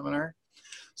every seminar.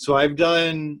 So I've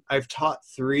taught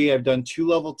 3. I've done 2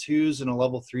 level 2s and a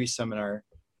level 3 seminar.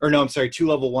 Or no, I'm sorry, 2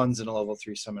 level 1s and a level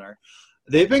 3 seminar.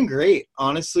 They've been great.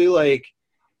 Honestly, like,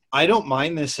 I don't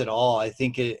mind this at all. I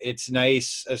think it's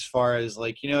nice as far as,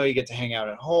 like, you get to hang out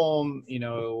at home,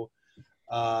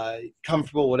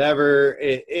 comfortable, whatever.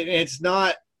 It's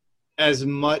not as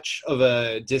much of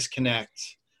a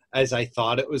disconnect as I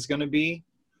thought it was going to be.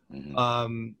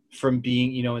 From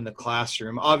being, in the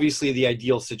classroom. Obviously, the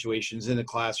ideal situation is in the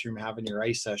classroom having your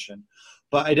ice session.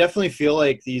 But I definitely feel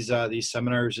like these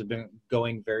seminars have been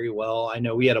going very well. I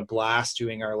know we had a blast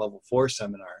doing our level 4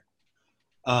 seminar.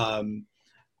 I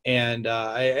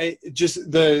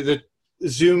just the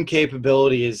Zoom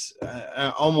capability is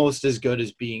almost as good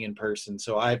as being in person.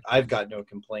 So I've got no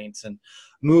complaints. And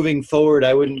moving forward,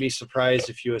 I wouldn't be surprised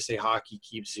if USA Hockey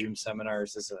keeps Zoom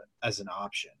seminars as an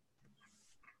option.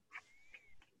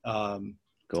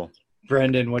 Cool.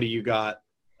 Brendan, what do you got?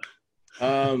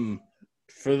 I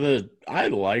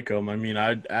like them. I mean,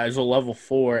 as a level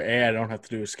 4, I don't have to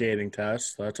do a skating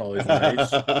test. That's always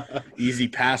nice. Easy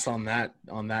pass on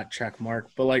that check mark.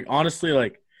 But, like, honestly,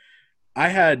 like, I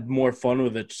had more fun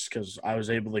with it just because I was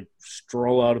able to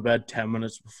stroll out of bed 10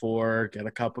 minutes before, get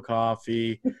a cup of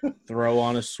coffee, throw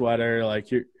on a sweater. Like,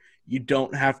 you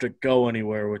don't have to go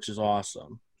anywhere, which is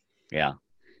awesome. Yeah.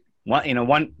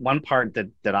 One part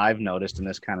that I've noticed, and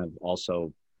this kind of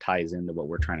also ties into what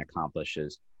we're trying to accomplish,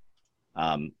 is,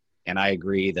 and I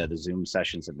agree that the Zoom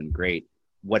sessions have been great.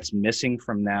 What's missing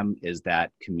from them is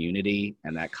that community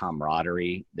and that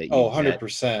camaraderie that you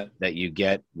 100%. that you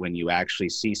get when you actually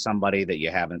see somebody that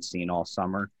you haven't seen all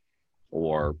summer,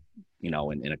 or in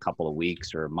a couple of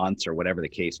weeks or months or whatever the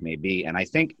case may be. And I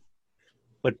think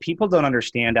what people don't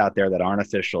understand out there that aren't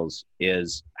officials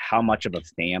is how much of a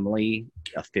family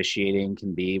officiating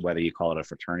can be, whether you call it a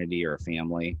fraternity or a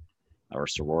family or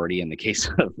sorority in the case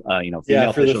of female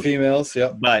for officials. the females.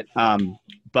 Yep.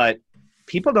 But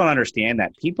people don't understand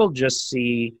that. People just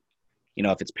see,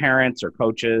 if it's parents or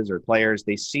coaches or players,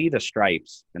 they see the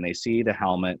stripes and they see the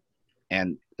helmet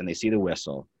and they see the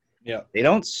whistle. Yeah. They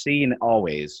don't see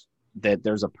always that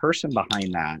there's a person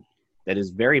behind that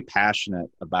is very passionate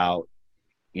about,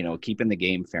 keeping the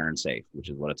game fair and safe, which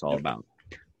is what it's all about.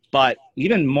 But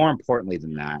even more importantly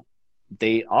than that,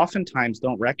 they oftentimes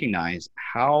don't recognize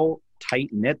how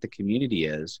tight-knit the community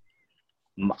is.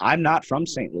 I'm not from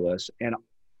St. Louis, and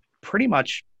pretty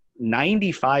much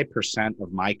 95%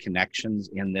 of my connections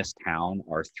in this town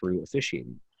are through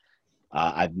officiating.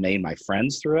 I've made my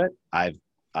friends through it. I've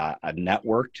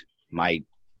networked. My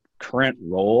current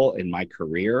role in my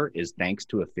career is thanks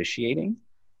to officiating.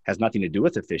 Has nothing to do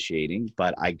with officiating,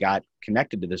 but I got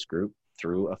connected to this group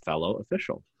through a fellow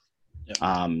official.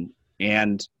 Yeah.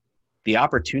 And the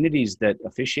opportunities that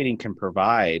officiating can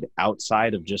provide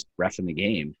outside of just reffing the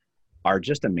game are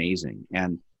just amazing.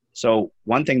 And So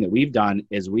one thing that we've done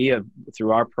is we have,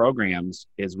 through our programs,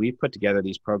 is we've put together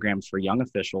these programs for young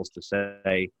officials to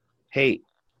say, hey,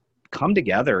 come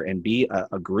together and be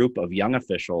a group of young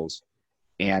officials,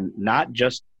 and not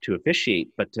just to officiate,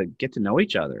 but to get to know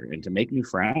each other and to make new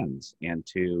friends and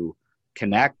to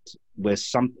connect with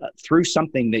through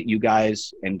something that you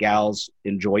guys and gals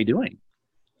enjoy doing.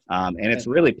 And it's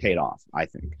really paid off, I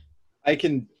think. I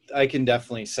can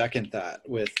definitely second that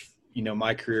with,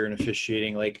 my career in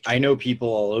officiating. Like, I know people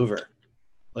all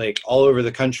over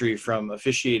the country from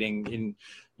officiating, and,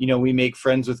 we make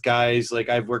friends with guys. Like,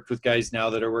 I've worked with guys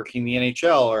now that are working the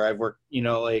NHL, or I've worked,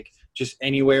 just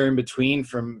anywhere in between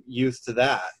from youth to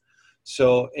that.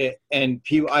 So,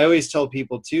 I always tell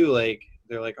people too, like,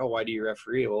 they're like, oh, why do you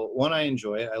referee? Well, one, I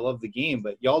enjoy it. I love the game,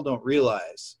 but y'all don't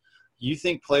realize, you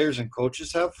think players and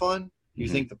coaches have fun? You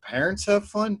think the parents have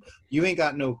fun? You ain't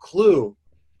got no clue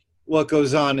what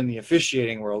goes on in the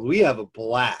officiating world. We have a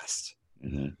blast.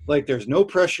 Like, there's no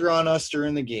pressure on us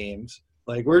during the games.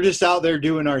 Like, we're just out there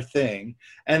doing our thing.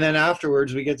 And then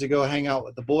afterwards we get to go hang out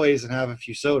with the boys and have a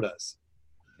few sodas.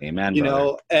 Amen.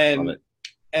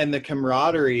 And the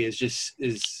camaraderie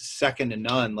is second to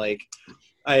none. Like,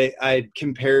 I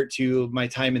compare it to my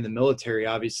time in the military.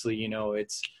 Obviously,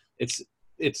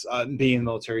 it's being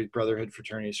military, brotherhood,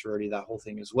 fraternity, sorority, that whole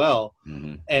thing as well.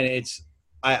 And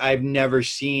I've never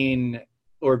seen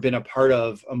or been a part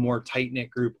of a more tight-knit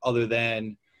group other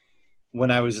than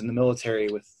when I was in the military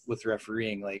with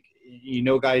refereeing. Like,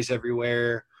 guys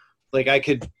everywhere. Like, I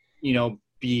could,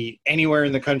 be anywhere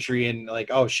in the country and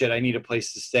like, oh shit, I need a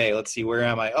place to stay. Let's see, where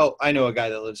am I? Oh, I know a guy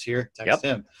that lives here. Text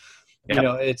him.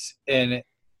 It's, and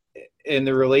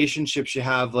the relationships you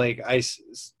have, like,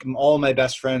 all my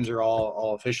best friends are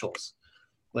all officials.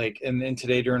 Like, and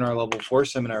today during our level 4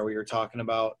 seminar, we were talking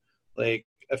about, like,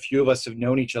 a few of us have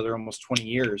known each other almost 20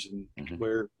 years and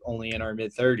we're only in our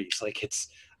mid 30s. Like,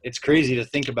 it's crazy to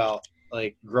think about,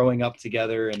 like, growing up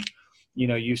together and,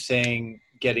 you saying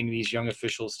getting these young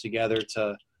officials together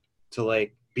to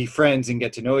like be friends and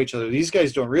get to know each other. These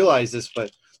guys don't realize this,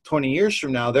 but 20 years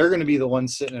from now, they're going to be the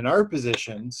ones sitting in our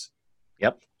positions.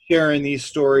 Sharing these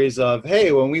stories of,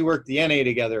 hey, when we worked the NA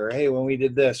together, or hey, when we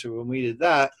did this or when we did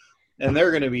that. And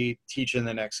they're going to be teaching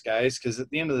the next guys. Cause at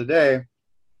the end of the day,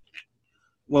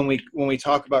 when we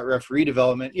talk about referee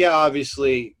development, yeah,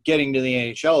 obviously getting to the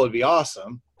NHL would be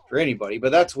awesome for anybody,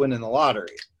 but that's winning the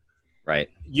lottery. Right.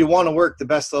 You want to work the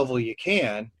best level you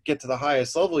can, get to the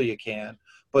highest level you can.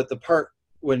 But the part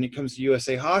when it comes to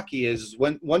USA Hockey is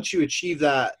once you achieve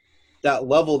that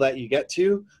level that you get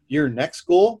to, your next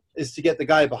goal is to get the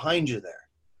guy behind you there.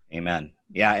 Amen.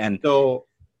 Yeah. And so,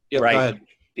 right. Go ahead.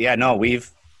 Yeah, no,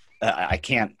 I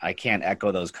can't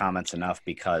echo those comments enough,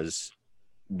 because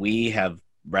we have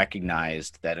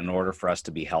recognized that in order for us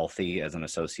to be healthy as an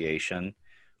association,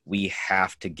 we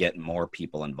have to get more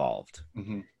people involved.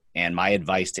 And my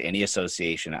advice to any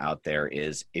association out there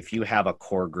is, if you have a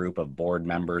core group of board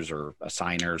members or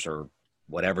assigners or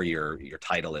whatever your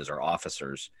title is, or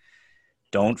officers,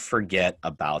 don't forget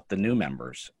about the new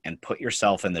members and put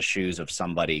yourself in the shoes of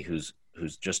somebody who's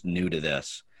just new to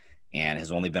this and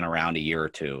has only been around a year or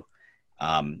two.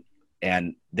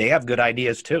 And they have good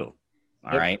ideas too.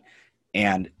 All right.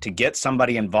 And to get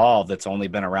somebody involved that's only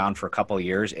been around for a couple of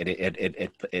years,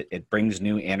 it brings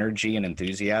new energy and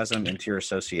enthusiasm into your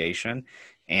association,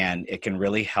 and it can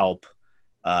really help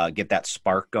get that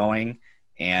spark going.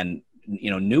 And,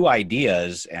 new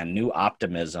ideas and new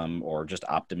optimism, or just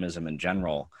optimism in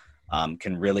general,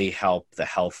 can really help the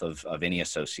health of any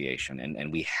association.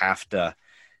 And we have to,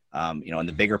 in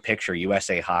the bigger picture,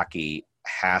 USA Hockey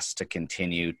has to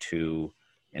continue to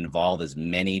involve as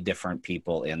many different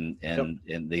people in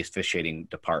the officiating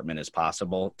department as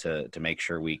possible to make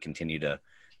sure we continue to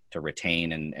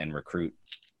retain and recruit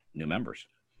new members.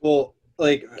 Well,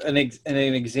 like an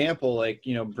example, like,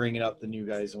 bringing up the new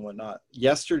guys and whatnot.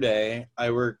 Yesterday,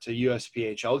 I worked a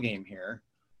USPHL game here.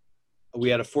 We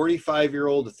had a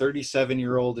 45-year-old, a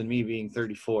 37-year-old, and me being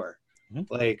 34.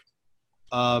 Like,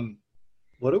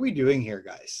 what are we doing here,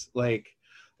 guys? Like,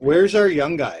 where's our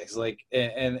young guys? Like,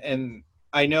 and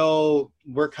I know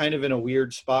we're kind of in a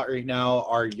weird spot right now.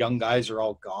 Our young guys are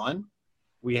all gone.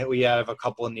 We have a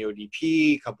couple in the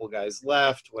ODP, a couple guys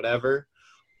left, whatever.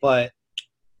 But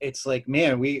it's like,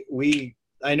 man,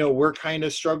 I know we're kind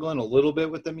of struggling a little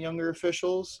bit with them younger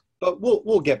officials, but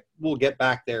we'll get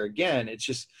back there again. It's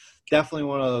just definitely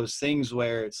one of those things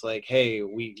where it's like, hey,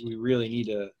 we really need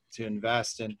to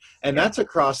invest and that's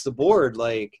across the board.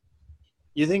 Like,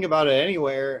 you think about it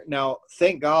anywhere. Now,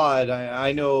 thank God,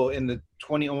 I know in the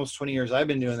almost 20 years I've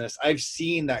been doing this, I've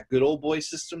seen that good old boy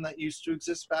system that used to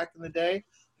exist back in the day.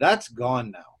 That's gone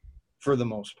now. for the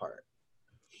most part.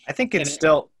 I think it's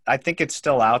still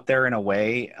out there in a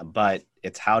way, but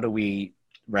it's how do we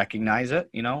recognize it,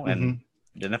 and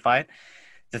identify it.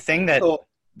 The thing that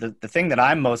the thing that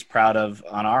I'm most proud of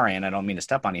on our end, I don't mean to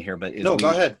step on you here, but go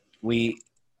ahead. We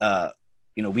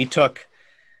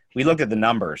looked at the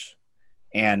numbers,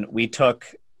 and we took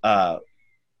a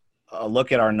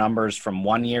look at our numbers from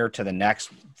one year to the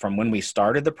next, from when we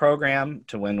started the program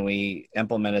to when we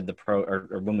implemented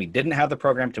or when we didn't have the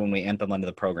program to when we implemented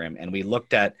the program. And we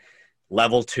looked at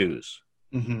level 2s.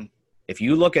 Mm-hmm. If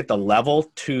you look at the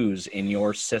level 2s in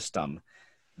your system,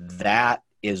 that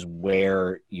is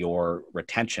where your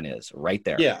retention is, right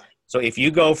there. Yeah. So if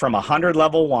you go from 100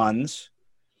 level 1s,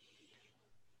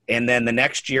 and then the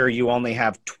next year you only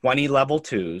have 20 level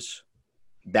 2s,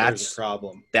 that's a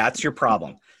problem. That's your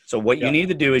problem. So what you need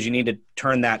to do is you need to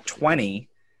turn that 20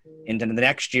 into the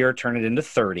next year, turn it into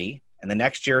 30, and the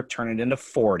next year turn it into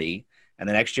 40, and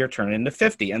the next year turn it into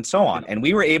 50, and so on. And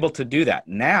we were able to do that.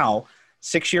 Now,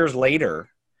 6 years later,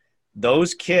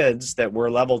 those kids that were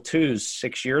level 2s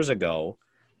 6 years ago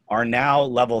are now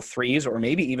level 3s or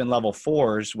maybe even level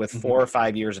 4s with 4 or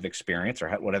 5 years of experience or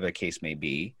whatever the case may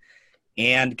be.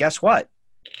 And guess what?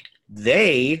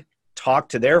 They talk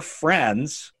to their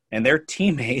friends and their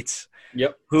teammates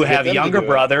who have younger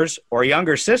brothers or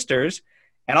younger sisters.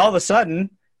 And all of a sudden,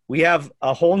 we have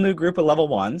a whole new group of level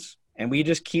 1s. And we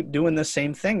just keep doing the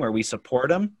same thing where we support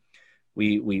them,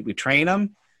 we train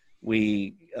them,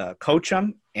 we coach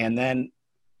them. And then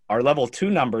our level 2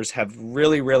 numbers have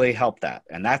really, really helped that.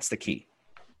 And that's the key.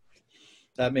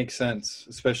 That makes sense,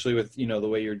 especially with, the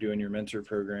way you're doing your mentor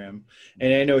program.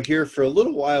 And I know here for a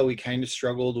little while, we kind of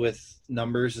struggled with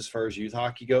numbers as far as youth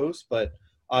hockey goes, but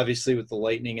obviously with the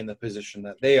Lightning in the position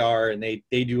that they are, and they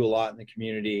do a lot in the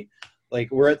community,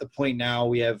 like we're at the point now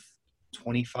we have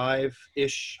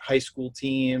 25-ish high school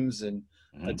teams and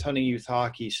a ton of youth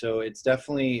hockey. So it's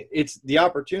definitely, the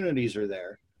opportunities are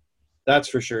there. That's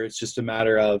for sure. It's just a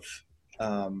matter of,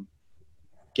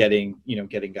 getting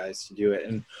guys to do it.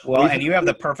 And and you have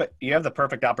the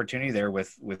perfect opportunity there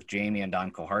with Jamie and Don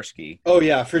Koharski. Oh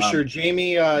yeah, for sure.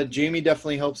 Jamie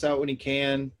definitely helps out when he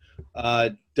can.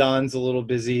 Don's a little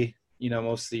busy,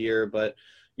 most of the year, but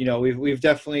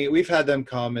we've had them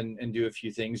come and do a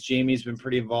few things. Jamie's been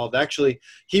pretty involved. Actually,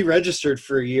 he registered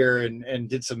for a year and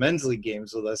did some men's league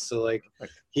games with us. So like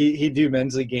he'd do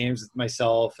men's league games with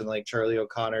myself and like Charlie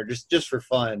O'Connor just for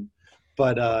fun.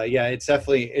 But it's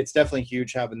definitely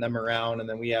huge having them around. And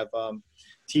then we have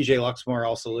TJ Luxmore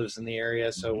also lives in the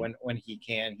area, so when he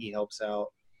can, he helps out.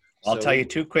 I'll tell you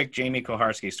 2 quick Jamie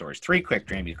Koharski stories. 3 quick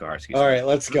Jamie Koharski stories. All right,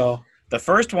 let's go. The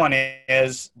first one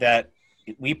is that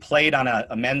we played on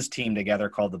a men's team together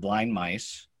called the Blind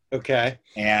Mice. Okay.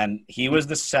 And he was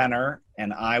the center,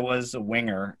 and I was a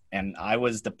winger, and I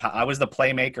was the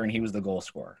playmaker, and he was the goal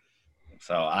scorer.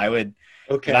 So I would.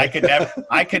 Okay.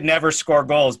 I could never score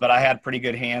goals, but I had pretty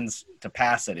good hands to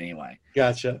pass it anyway.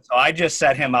 Gotcha. So I just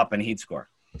set him up and he'd score.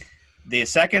 The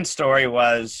second story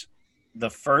was the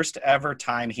first ever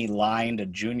time he lined a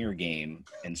junior game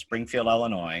in Springfield,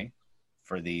 Illinois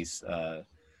for these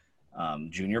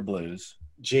junior Blues.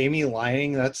 Jamie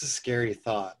lining, that's a scary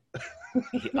thought.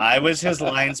 I was his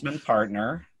linesman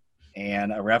partner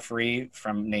and a referee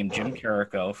named Jim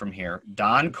Carrico from here.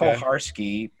 Don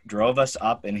Koharski drove us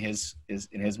up in his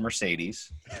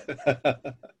Mercedes.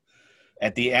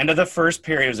 At the end of the first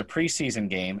period, it was a preseason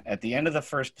game. At the end of the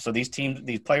first, so these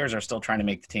players are still trying to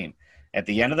make the team. At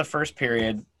the end of the first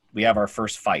period, we have our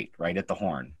first fight right at the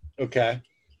horn. Okay.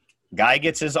 Guy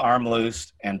gets his arm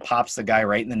loose and pops the guy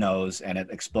right in the nose, and it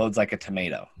explodes like a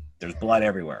tomato. There's blood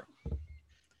everywhere.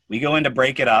 We go in to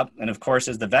break it up, and of course,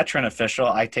 as the veteran official,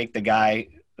 I take the guy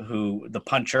the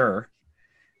puncher.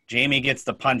 Jamie gets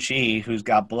the punchee, who's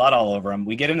got blood all over him.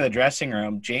 We get into the dressing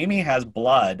room. Jamie has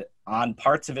blood on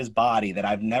parts of his body that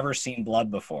I've never seen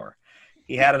blood before.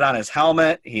 He had it on his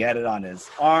helmet. He had it on his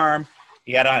arm.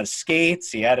 He had it on his skates.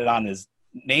 He had it on his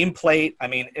nameplate. I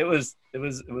mean, it was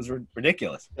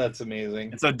ridiculous. That's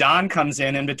amazing. And so Don comes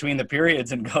in between the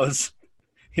periods and goes,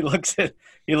 he looks at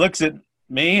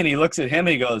me and he looks at him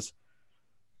and he goes,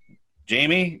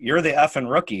 Jamie, you're the effing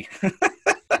rookie.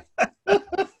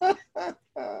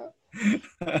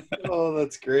 Oh,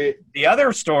 that's great. The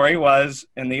other story was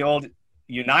in the old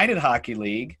United Hockey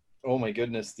League. Oh my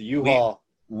goodness, the U-Haul.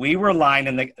 We were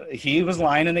he was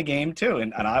lying in the game too,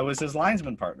 and I was his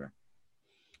linesman partner.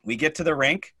 We get to the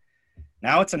rink.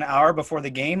 Now it's an hour before the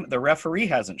game. The referee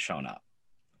hasn't shown up.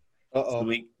 Uh-oh.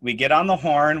 So we get on the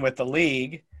horn with the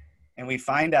league, and we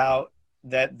find out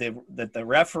that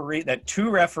two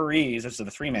referees, this is a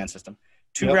 3-man system,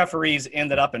 referees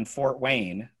ended up in Fort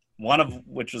Wayne one of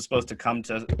which was supposed to come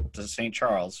to St.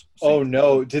 Charles. Oh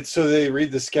no! Did they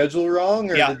read the schedule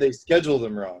wrong, or did they schedule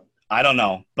them wrong? I don't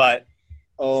know, but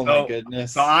my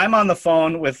goodness! So I'm on the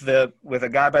phone with a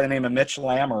guy by the name of Mitch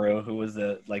Lamoureux, who was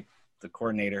the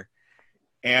coordinator,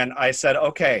 and I said,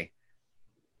 okay,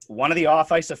 one of the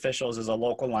off-ice officials is a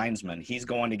local linesman. He's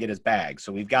going to get his bag.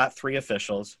 So we've got 3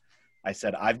 officials. I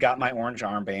said, I've got my orange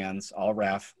armbands. I'll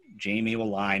ref. Jamie will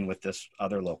line with this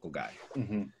other local guy.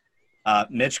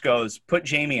 Mm-hmm. Mitch goes, put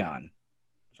Jamie on.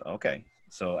 So, okay.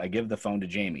 So I give the phone to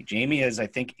Jamie. Jamie is, I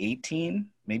think, 18,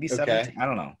 maybe 17. Okay. I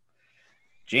don't know.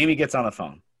 Jamie gets on the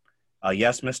phone.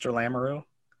 Yes, Mr. Lamoureux.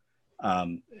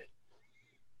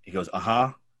 He goes,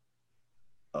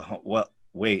 well,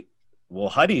 wait. Well,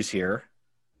 Huddy's here.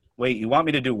 Wait, you want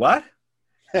me to do what?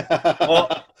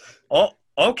 Oh,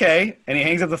 okay. And he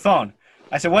hangs up the phone.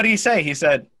 I said, what did he say? He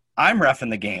said, I'm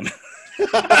reffing the game.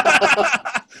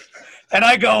 And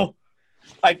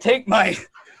I take my,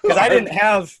 because I didn't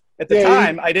have, at the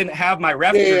time, I didn't have my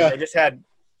ref jersey. I just had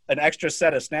an extra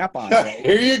set of snap-ons. Right?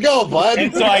 Here you go, bud.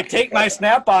 And so I take my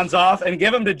snap-ons off and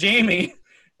give them to Jamie.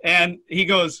 And he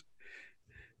goes,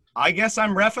 I guess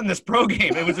I'm reffing this pro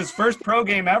game. It was his first pro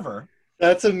game ever.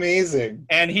 That's amazing.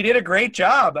 And he did a great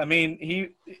job. I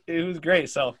mean, it was great.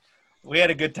 So we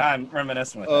had a good time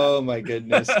reminiscing with that. Oh my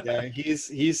goodness. Yeah,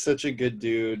 he's such a good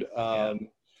dude.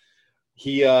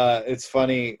 It's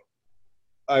funny.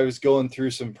 I was going through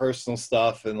some personal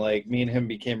stuff, and like me and him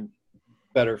became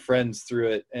better friends through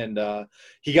it. And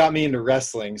he got me into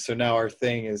wrestling. So now our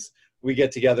thing is we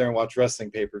get together and watch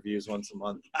wrestling pay-per-views once a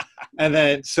month. And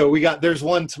then so there's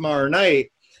one tomorrow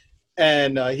night,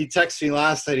 and he texted me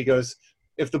last night. He goes,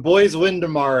 if the boys win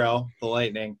tomorrow, the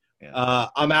Lightning,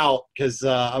 I'm out because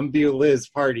I'm going to be with Liz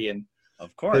partying.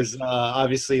 Of course. Because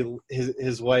obviously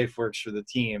his wife works for the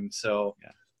team. So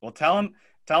well, tell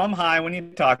him hi when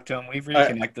you talk to him. We've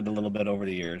reconnected a little bit over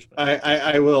the years. But.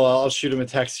 I will. I'll shoot him a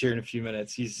text here in a few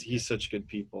minutes. He's such good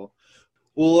people.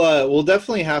 We'll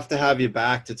definitely have to have you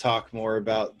back to talk more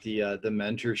about the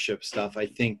mentorship stuff. I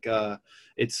think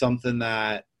it's something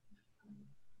that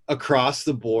across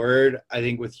the board, I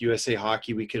think with USA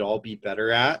Hockey, we could all be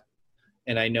better at.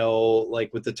 And I know,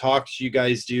 like, with the talks you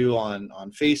guys do on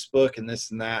Facebook and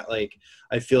this and that, like,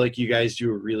 I feel like you guys do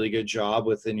a really good job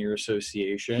within your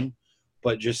association.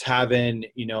 But just having,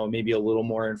 maybe a little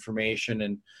more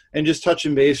information and just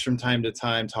touching base from time to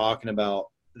time, talking about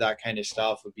that kind of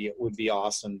stuff would be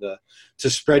awesome to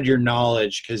spread your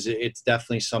knowledge, because it's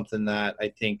definitely something that I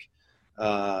think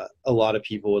a lot of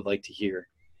people would like to hear.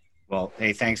 Well,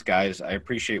 hey, thanks, guys. I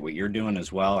appreciate what you're doing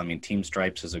as well. I mean, Team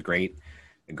Stripes is a great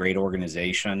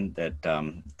organization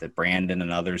that Brandon and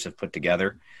others have put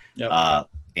together. Yep.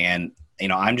 And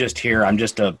I'm just here. I'm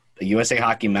just a USA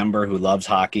Hockey member who loves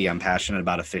hockey. I'm passionate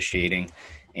about officiating,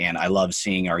 and I love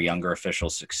seeing our younger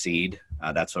officials succeed.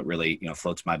 That's what really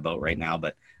floats my boat right now.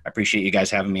 But I appreciate you guys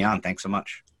having me on. Thanks so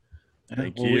much.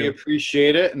 Thank you. We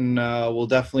appreciate it, and we'll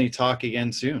definitely talk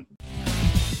again soon.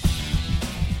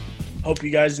 Hope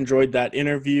you guys enjoyed that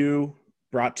interview,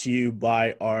 brought to you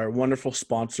by our wonderful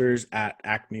sponsors at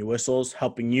Acme Whistles,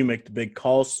 helping you make the big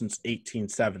calls since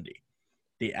 1870.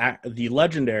 The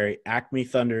legendary Acme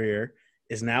Thunder Ear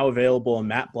is now available in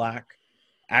matte black.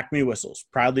 Acme Whistles,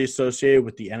 proudly associated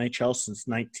with the NHL since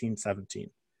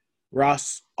 1917.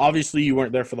 Ross, obviously you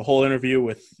weren't there for the whole interview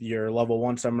with your Level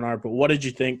 1 seminar, but what did you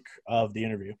think of the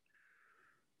interview?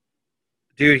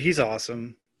 Dude, he's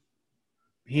awesome.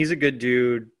 He's a good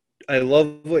dude. I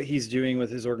love what he's doing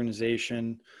with his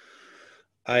organization.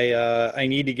 I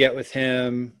need to get with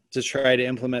him to try to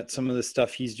implement some of the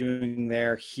stuff he's doing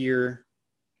here.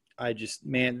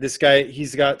 This guy,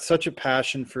 he's got such a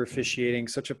passion for officiating,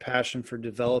 such a passion for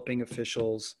developing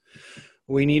officials.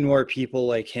 We need more people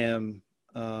like him.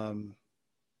 And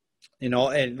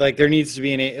there needs to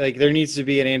be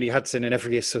an Andy Hudson in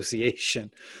every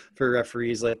association for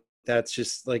referees. Like, that's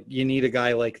just like, you need a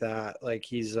guy like that. Like,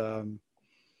 he's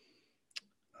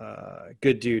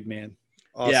good dude, man.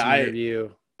 Awesome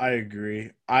interview. I agree.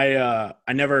 I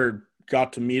never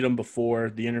got to meet him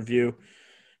before the interview,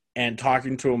 and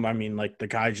talking to him, I mean, like, the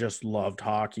guy just loved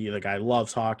hockey. The guy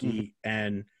loves hockey,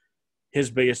 and his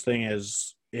biggest thing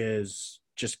is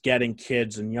just getting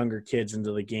kids and younger kids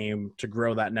into the game to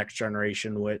grow that next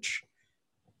generation, which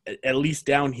at least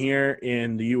down here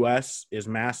in the U.S. is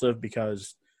massive,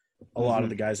 because a lot of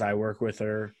the guys I work with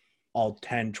are all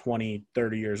 10, 20,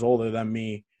 30 years older than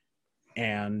me.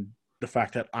 And the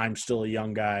fact that I'm still a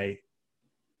young guy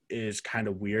is kind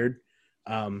of weird.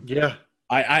 Yeah.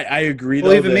 I agree.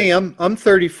 Well, even me, I'm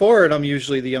 34 and I'm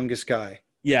usually the youngest guy.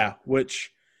 Yeah.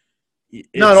 Which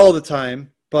not all the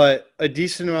time, but a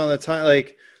decent amount of the time.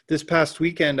 Like, this past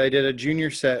weekend, I did a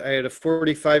junior set. I had a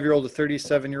 45-year-old, a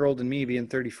 37-year-old, and me being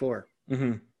 34.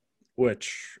 Mm-hmm.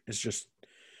 Which is just,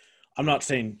 I'm not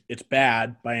saying it's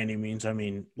bad by any means. I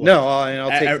mean, look, No, I'll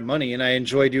take the money, and I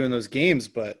enjoy doing those games,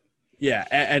 but yeah,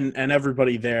 and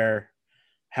everybody there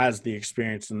has the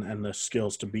experience and the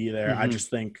skills to be there. I just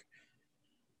think,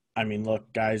 I mean,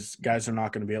 look, guys are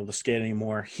not going to be able to skate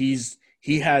anymore.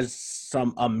 He has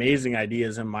some amazing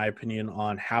ideas, in my opinion,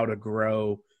 on how to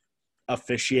grow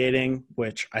officiating,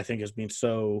 which I think has been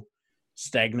so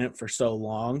stagnant for so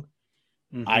long.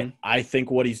 I think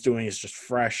what he's doing is just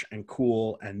fresh and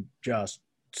cool and just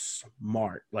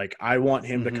smart. Like, I want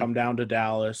him to come down to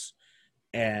Dallas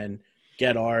and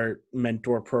get our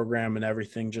mentor program and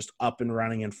everything just up and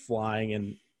running and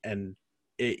flying, and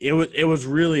it was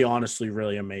really, honestly,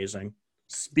 really amazing.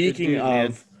 Speaking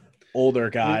of older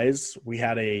guys, we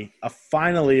had a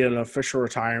finally an official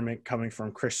retirement coming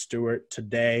from Chris Stewart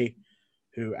today,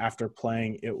 who, after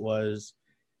playing, it was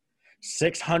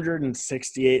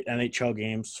 668 NHL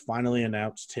games, finally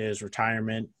announced his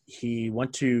retirement. He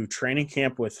went to training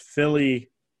camp with Philly,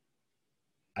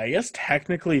 I guess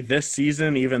technically this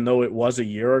season, even though it was a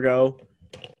year ago.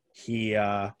 He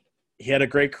had a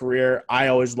great career. I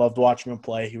always loved watching him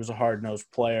play. He was a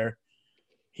hard-nosed player.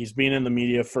 He's been in the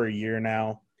media for a year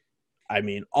now. I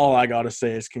mean, all I got to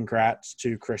say is congrats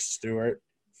to Chris Stewart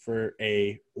for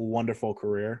a wonderful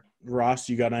career. Ross,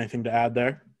 you got anything to add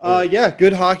there? Yeah,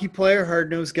 good hockey player,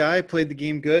 hard-nosed guy, played the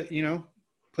game good,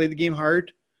 played the game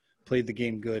hard, played the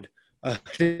game good.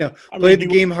 Played the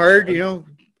game hard,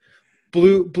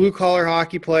 blue-collar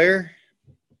hockey player.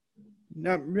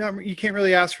 You can't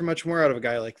really ask for much more out of a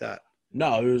guy like that.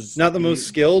 No, it was not the most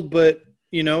skilled, but,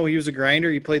 he was a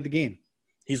grinder. He played the game.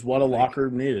 He's what a locker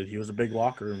room needed. He was a big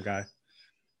locker room guy.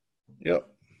 Yep.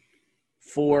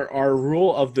 For our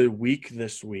rule of the week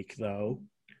this week, though.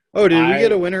 Oh, did we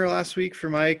get a winner last week for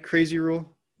my crazy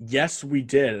rule? Yes, we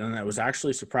did, and that was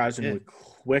actually surprisingly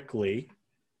quickly.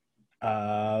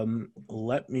 I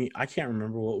can't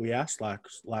remember what we asked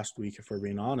last week, if we're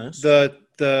being honest.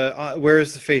 Where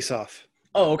is the face-off?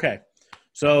 Oh, okay.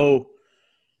 So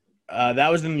that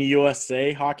was in the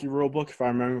USA hockey rule book, if I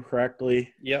remember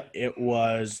correctly. Yep. It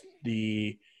was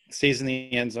stays in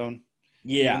the end zone.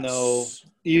 Yeah.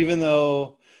 Even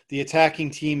though the attacking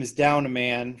team is down a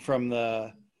man from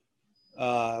the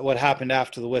what happened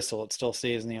after the whistle, it still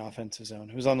stays in the offensive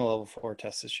zone. It was on the level 4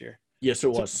 test this year. Yes,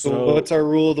 it was. So what's our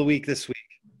rule of the week this week?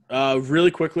 Really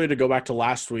quickly, to go back to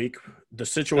last week, the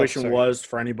situation was,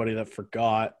 for anybody that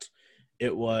forgot,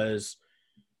 it was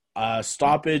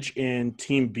stoppage in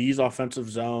Team B's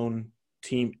offensive zone.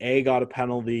 Team A got a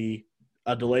penalty,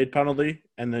 a delayed penalty,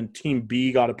 and then Team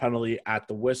B got a penalty at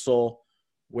the whistle,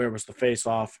 where was the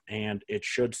face-off, and it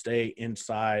should stay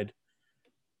inside,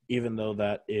 even though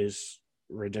that is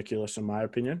ridiculous in my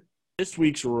opinion. This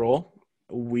week's rule,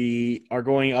 we are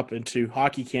going up into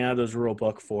Hockey Canada's rule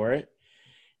book for it,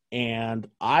 and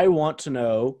I want to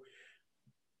know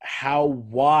how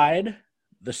wide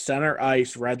the center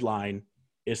ice red line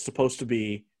is supposed to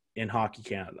be in Hockey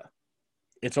Canada.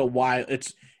 It's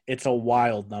a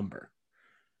wild number.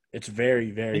 It's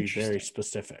very, very, very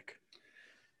specific.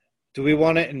 Do we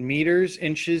want it in meters,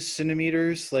 inches,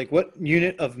 centimeters? Like, what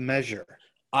unit of measure?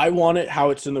 I want it how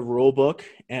it's in the rule book,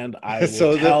 and I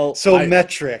will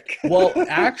metric. Well,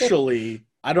 actually,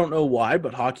 I don't know why,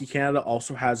 but Hockey Canada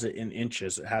also has it in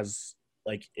inches. It has,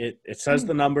 like, it says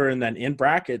the number, and then in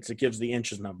brackets, it gives the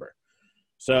inches number.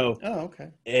 So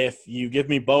if you give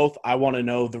me both, I want to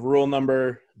know the rule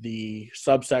number, the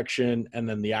subsection, and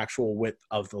then the actual width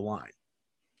of the line.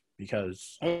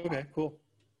 Because cool.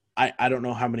 I don't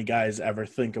know how many guys ever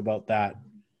think about that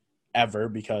ever,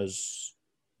 because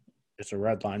it's a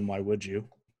red line. Why would you?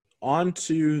 On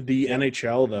to the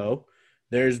NHL, though.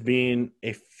 There's been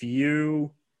a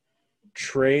few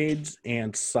trades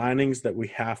and signings that we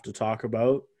have to talk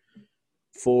about.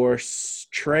 For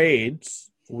trades,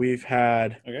 we've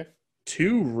had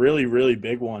two really, really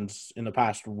big ones in the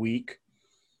past week.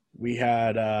 We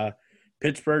had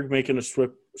Pittsburgh making a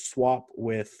swap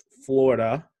with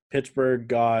Florida. Pittsburgh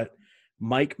got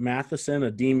Mike Matheson,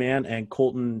 a D-man, and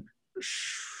Colton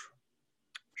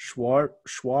Schwarvey,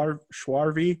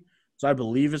 so I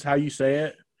believe is how you say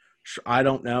it. I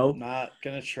don't know. Not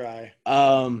going to try.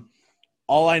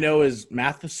 All I know is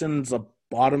Matheson's a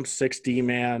bottom 6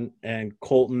 D-man, and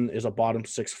Colton is a bottom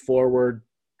 6 forward.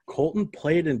 Colton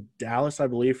played in Dallas, I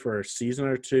believe, for a season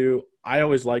or two. I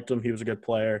always liked him. He was a good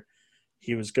player.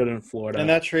 He was good in Florida. And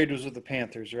that trade was with the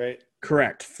Panthers, right?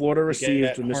 Correct. Florida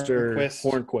received Mr.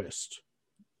 Hornquist.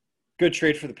 Good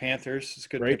trade for the Panthers. It's a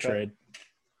good Great pickup. trade.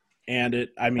 And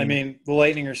I mean, the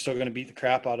Lightning are still going to beat the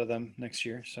crap out of them next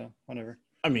year, so whatever.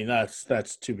 I mean,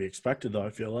 that's to be expected, though, I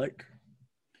feel like.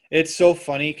 It's so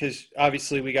funny because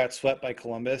obviously we got swept by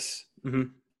Columbus. Mm-hmm.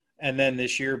 And then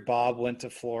this year, Bob went to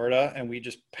Florida, and we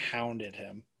just pounded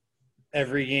him.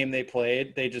 Every game they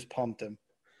played, they just pumped him.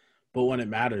 But when it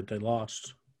mattered, they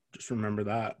lost. Just remember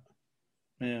that.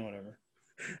 Yeah, whatever.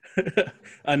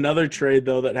 Another trade,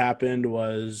 though, that happened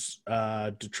was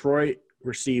Detroit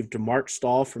received Mark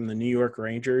Stahl from the New York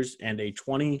Rangers and a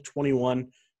 2021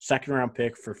 second-round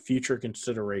pick for future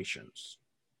considerations.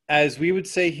 As we would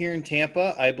say here in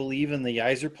Tampa, I believe in the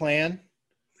Yzer plan.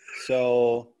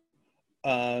 So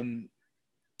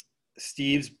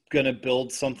Steve's going to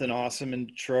build something awesome in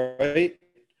Detroit.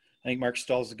 I think Mark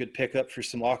Stahl's a good pickup for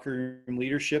some locker room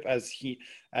leadership as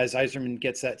Yzerman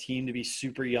gets that team to be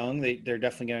super young. They're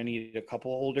definitely going to need a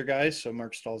couple older guys, so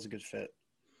Mark Stahl's a good fit.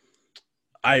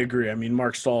 I agree. I mean,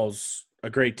 Mark Stahl's a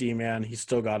great D-man. He's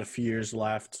still got a few years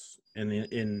left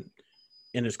in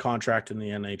his contract in the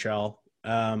NHL.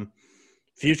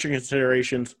 Future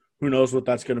considerations, who knows what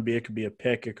that's going to be? It could be a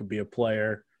pick. It could be a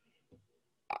player.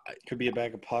 It could be a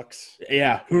bag of pucks.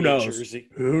 Yeah, who knows? Jersey.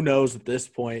 Who knows at this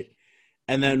point?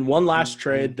 And then one last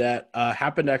trade that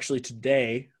happened actually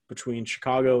today between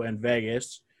Chicago and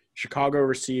Vegas. Chicago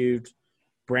received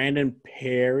Brandon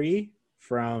Perry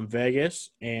from Vegas,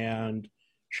 and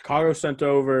Chicago sent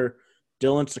over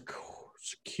Dylan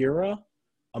Sekura,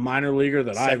 a minor leaguer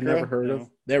that I've never heard of.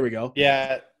 There we go.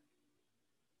 Yeah.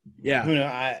 Who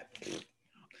knows?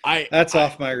 That's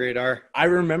off my radar. I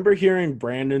remember hearing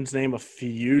Brandon's name a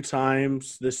few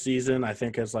times this season, I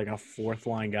think as like a fourth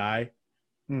line guy.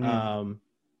 Mm-hmm.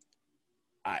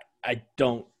 I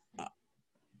don't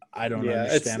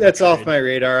understand. That's off my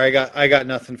radar. I got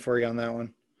nothing for you on that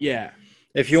one. Yeah.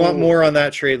 If you want more on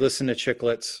that trade, listen to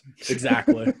Chicklets.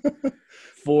 Exactly.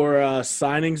 For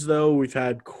signings, though, we've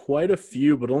had quite a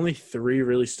few, but only 3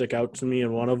 really stick out to me,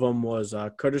 and one of them was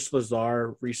Curtis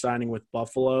Lazar re-signing with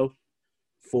Buffalo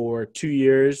for 2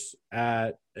 years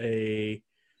at a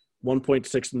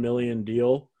 $1.6 million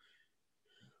deal.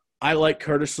 I like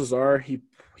Curtis Lazar.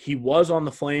 He was on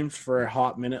the Flames for a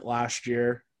hot minute last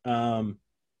year.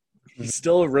 He's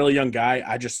still a really young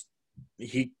guy.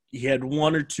 He had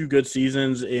 1 or 2 good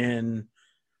seasons in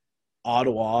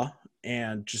Ottawa,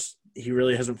 and just he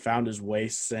really hasn't found his way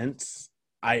since.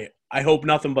 I hope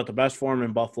nothing but the best for him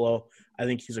in Buffalo. I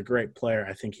think he's a great player.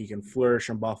 I think he can flourish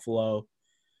in Buffalo.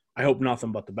 I hope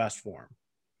nothing but the best for him.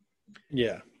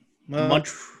 Yeah. Well,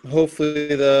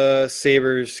 hopefully the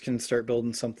Sabres can start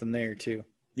building something there too.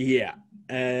 Yeah.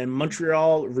 And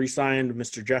Montreal re-signed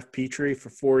Mr. Jeff Petrie for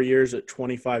 4 years at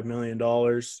 $25 million.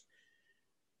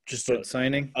 Just a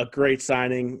great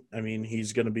signing. I mean,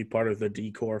 he's going to be part of the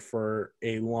decor for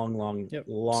a long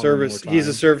service. He's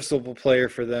a serviceable player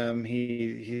for them.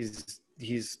 He's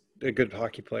a good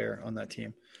hockey player on that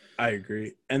team. I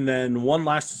agree. And then one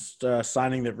last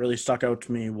signing that really stuck out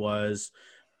to me was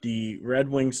the Red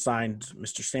Wings signed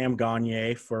Mr. Sam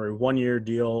Gagner for a 1-year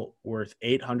deal worth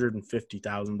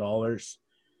 $850,000.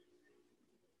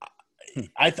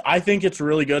 I think it's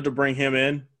really good to bring him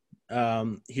in.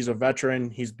 He's a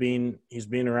veteran. He's been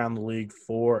around the league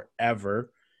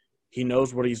forever. He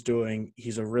knows what he's doing.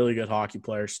 He's a really good hockey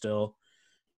player still.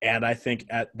 And I think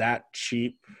at that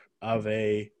cheap of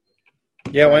a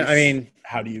price,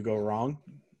 how do you go wrong?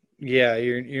 Yeah,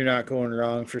 you're not going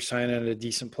wrong for signing a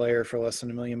decent player for less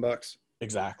than $1 million.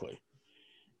 Exactly.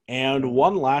 And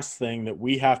one last thing that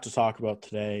we have to talk about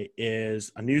today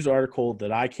is a news article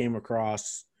that I came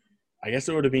across. I guess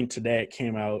it would have been today. It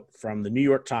came out from the New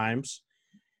York Times,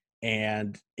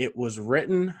 and it was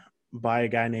written by a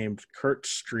guy named Kurt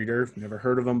Streeter. Never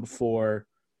heard of him before,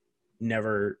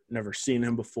 never seen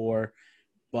him before,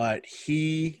 but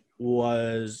his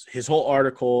whole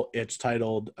article, it's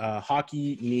titled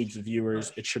Hockey Needs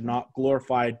Viewers. It should not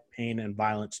glorify pain and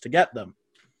violence to get them.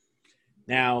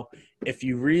 Now, if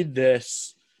you read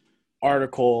this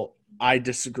article, I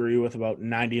disagree with about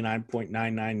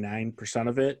 99.999%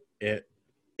 of it.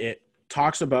 It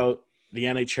talks about the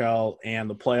NHL and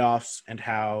the playoffs and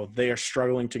how they are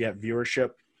struggling to get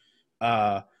viewership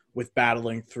with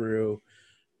battling through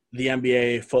the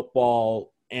NBA,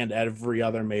 football, and every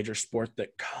other major sport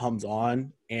that comes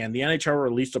on. And the NHL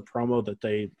released a promo that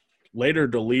they later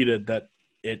deleted that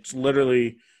it's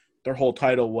literally their whole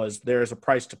title was "There's a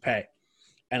Price to Pay."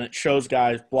 And it shows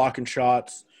guys blocking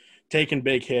shots, taking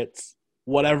big hits,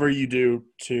 whatever you do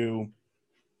to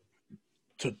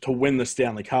win the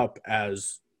Stanley Cup,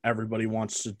 as everybody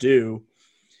wants to do.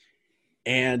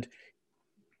 And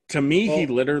to me, he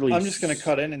literally... I'm just going to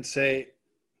cut in and say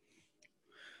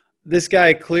this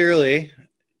guy clearly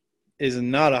is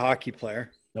not a hockey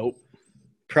player. Nope.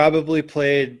 Probably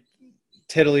played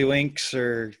tiddlywinks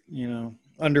or,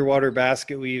 underwater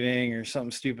basket weaving or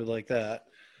something stupid like that.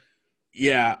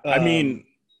 Yeah, I mean,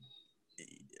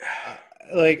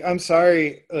 I'm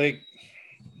sorry,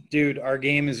 dude, our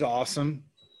game is awesome.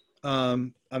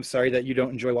 I'm sorry that you don't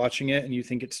enjoy watching it and you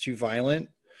think it's too violent.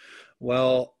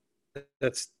 Well,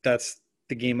 that's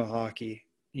the game of hockey.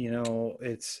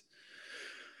 It's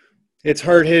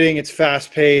hard hitting, it's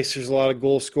fast paced. There's a lot of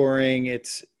goal scoring.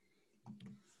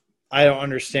 I don't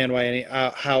understand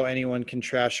how anyone can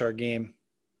trash our game.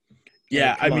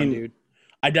 Yeah, Come on, dude.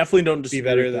 I definitely don't Be disagree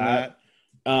better with than that.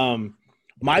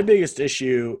 My biggest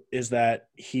issue is that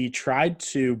he tried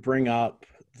to bring up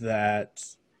that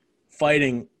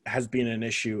fighting has been an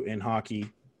issue in hockey,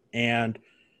 and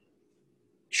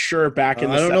sure, back in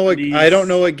the 70s, I don't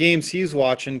know what games he's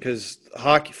watching because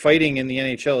hockey fighting in the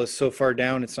NHL is so far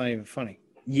down. It's not even funny.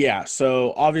 Yeah,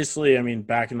 so obviously, I mean,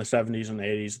 back in the 70s and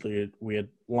 80s, we had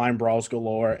line brawls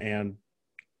galore, and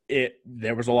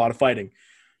there was a lot of fighting.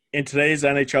 In today's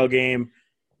NHL game,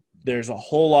 there's a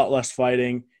whole lot less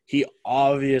fighting. He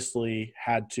obviously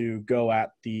had to go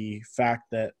at the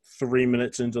fact that 3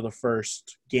 minutes into the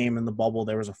first game in the bubble,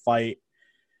 there was a fight.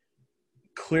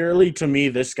 Clearly, to me,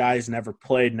 this guy's never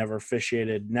played, never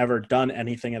officiated, never done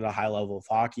anything at a high level of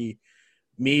hockey.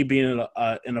 Me being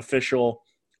an official,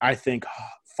 I think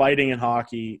fighting in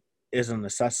hockey is a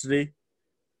necessity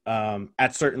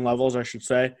at certain levels, I should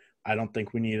say. I don't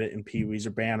think we need it in peewees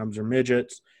or bantams or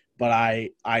midgets, but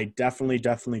I definitely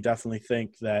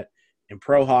think that in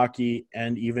pro hockey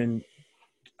and even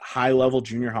high-level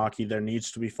junior hockey, there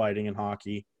needs to be fighting in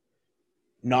hockey.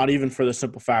 Not even for the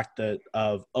simple fact that's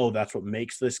what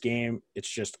makes this game. It's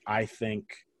just I think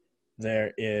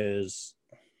there is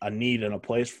a need and a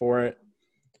place for it.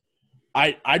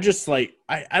 I just I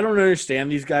don't understand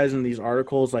these guys in these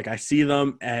articles. I see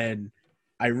them and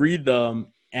I read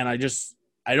them and I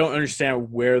don't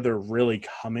understand where they're really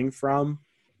coming from.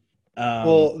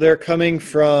 Well, they're coming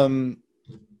from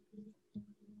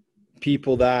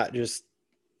people that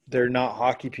they're not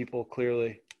hockey people,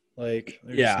 clearly. They're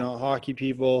just not hockey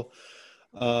people.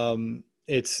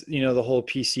 It's, the whole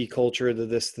PC culture, the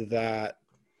this, the that,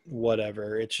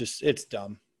 whatever. It's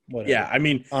dumb. Whatever. Yeah, I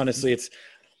mean, honestly,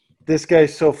 this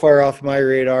guy's so far off my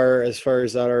radar as far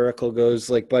as that article goes.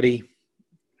 Buddy,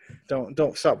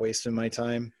 don't stop wasting my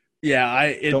time.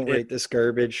 Yeah, don't rate this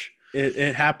garbage.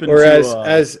 It happened. Or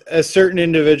as a certain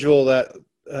individual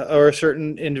or a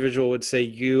certain individual would say,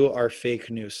 you are fake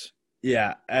news.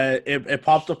 Yeah, it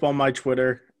popped up on my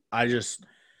Twitter.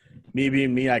 Me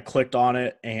being me, I clicked on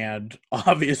it, and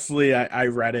obviously I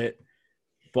read it.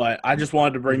 But I just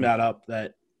wanted to bring that up,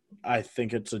 that I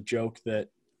think it's a joke that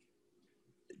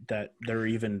they're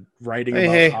even writing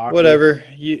about hockey. Whatever.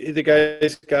 The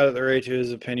guy's got the right to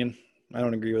his opinion. I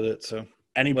don't agree with it, so.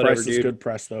 Any whatever, press is good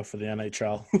press, though, for the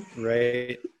NHL.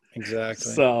 Right,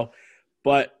 exactly. So,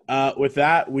 but with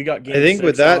that, we got game 6 I think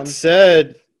with that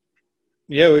said,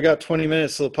 we got 20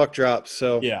 minutes till the puck drops.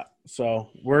 So yeah, so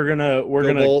we're gonna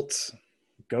Bolts.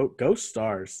 Go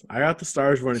Stars. I got the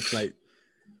Stars winning tonight.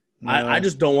 No. I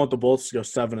just don't want the Bolts to go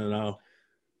 7-0.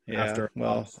 Yeah,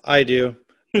 I do.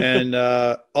 And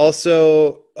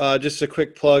also, just a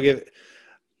quick plug.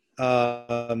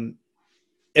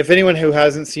 If anyone who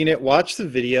hasn't seen it, watch the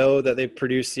video that they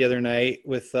produced the other night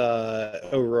with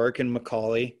O'Rourke and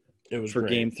McCauley. It was for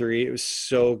great. Game 3. It was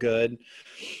so good.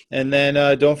 And then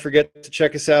don't forget to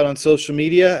check us out on social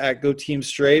media at Go Team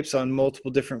Stripes on multiple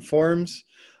different forums.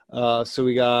 So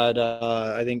we got,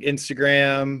 I think,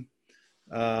 Instagram,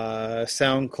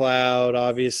 SoundCloud,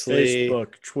 obviously.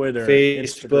 Facebook, Twitter,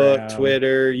 Instagram,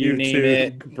 Twitter, you YouTube. name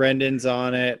it. Brendan's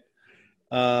on it.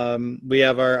 We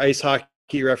have our Ice Hockey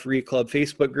Referee Club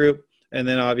Facebook group. And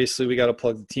then, obviously, we got to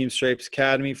plug the Team Stripes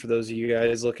Academy for those of you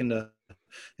guys looking to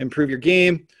improve your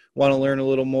game, want to learn a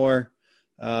little more,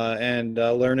 and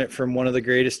learn it from one of the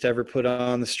greatest to ever put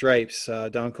on the stripes.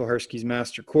 Don Koharski's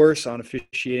master course on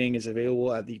officiating is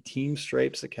available at the Team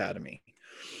Stripes Academy.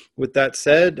 With that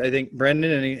said, I think,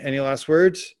 Brendan, any last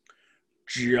words?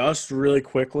 Just really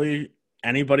quickly,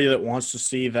 anybody that wants to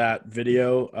see that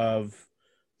video of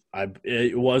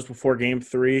it was before Game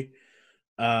 3,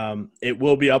 it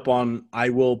will be up on – I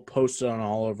will post it on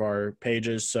all of our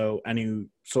pages, so any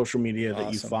social media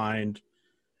that you find,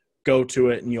 go to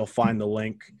it and you'll find the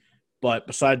link. But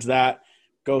besides that,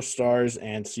 go Stars,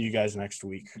 and see you guys next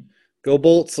week. Go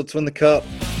Bolts. Let's win the cup.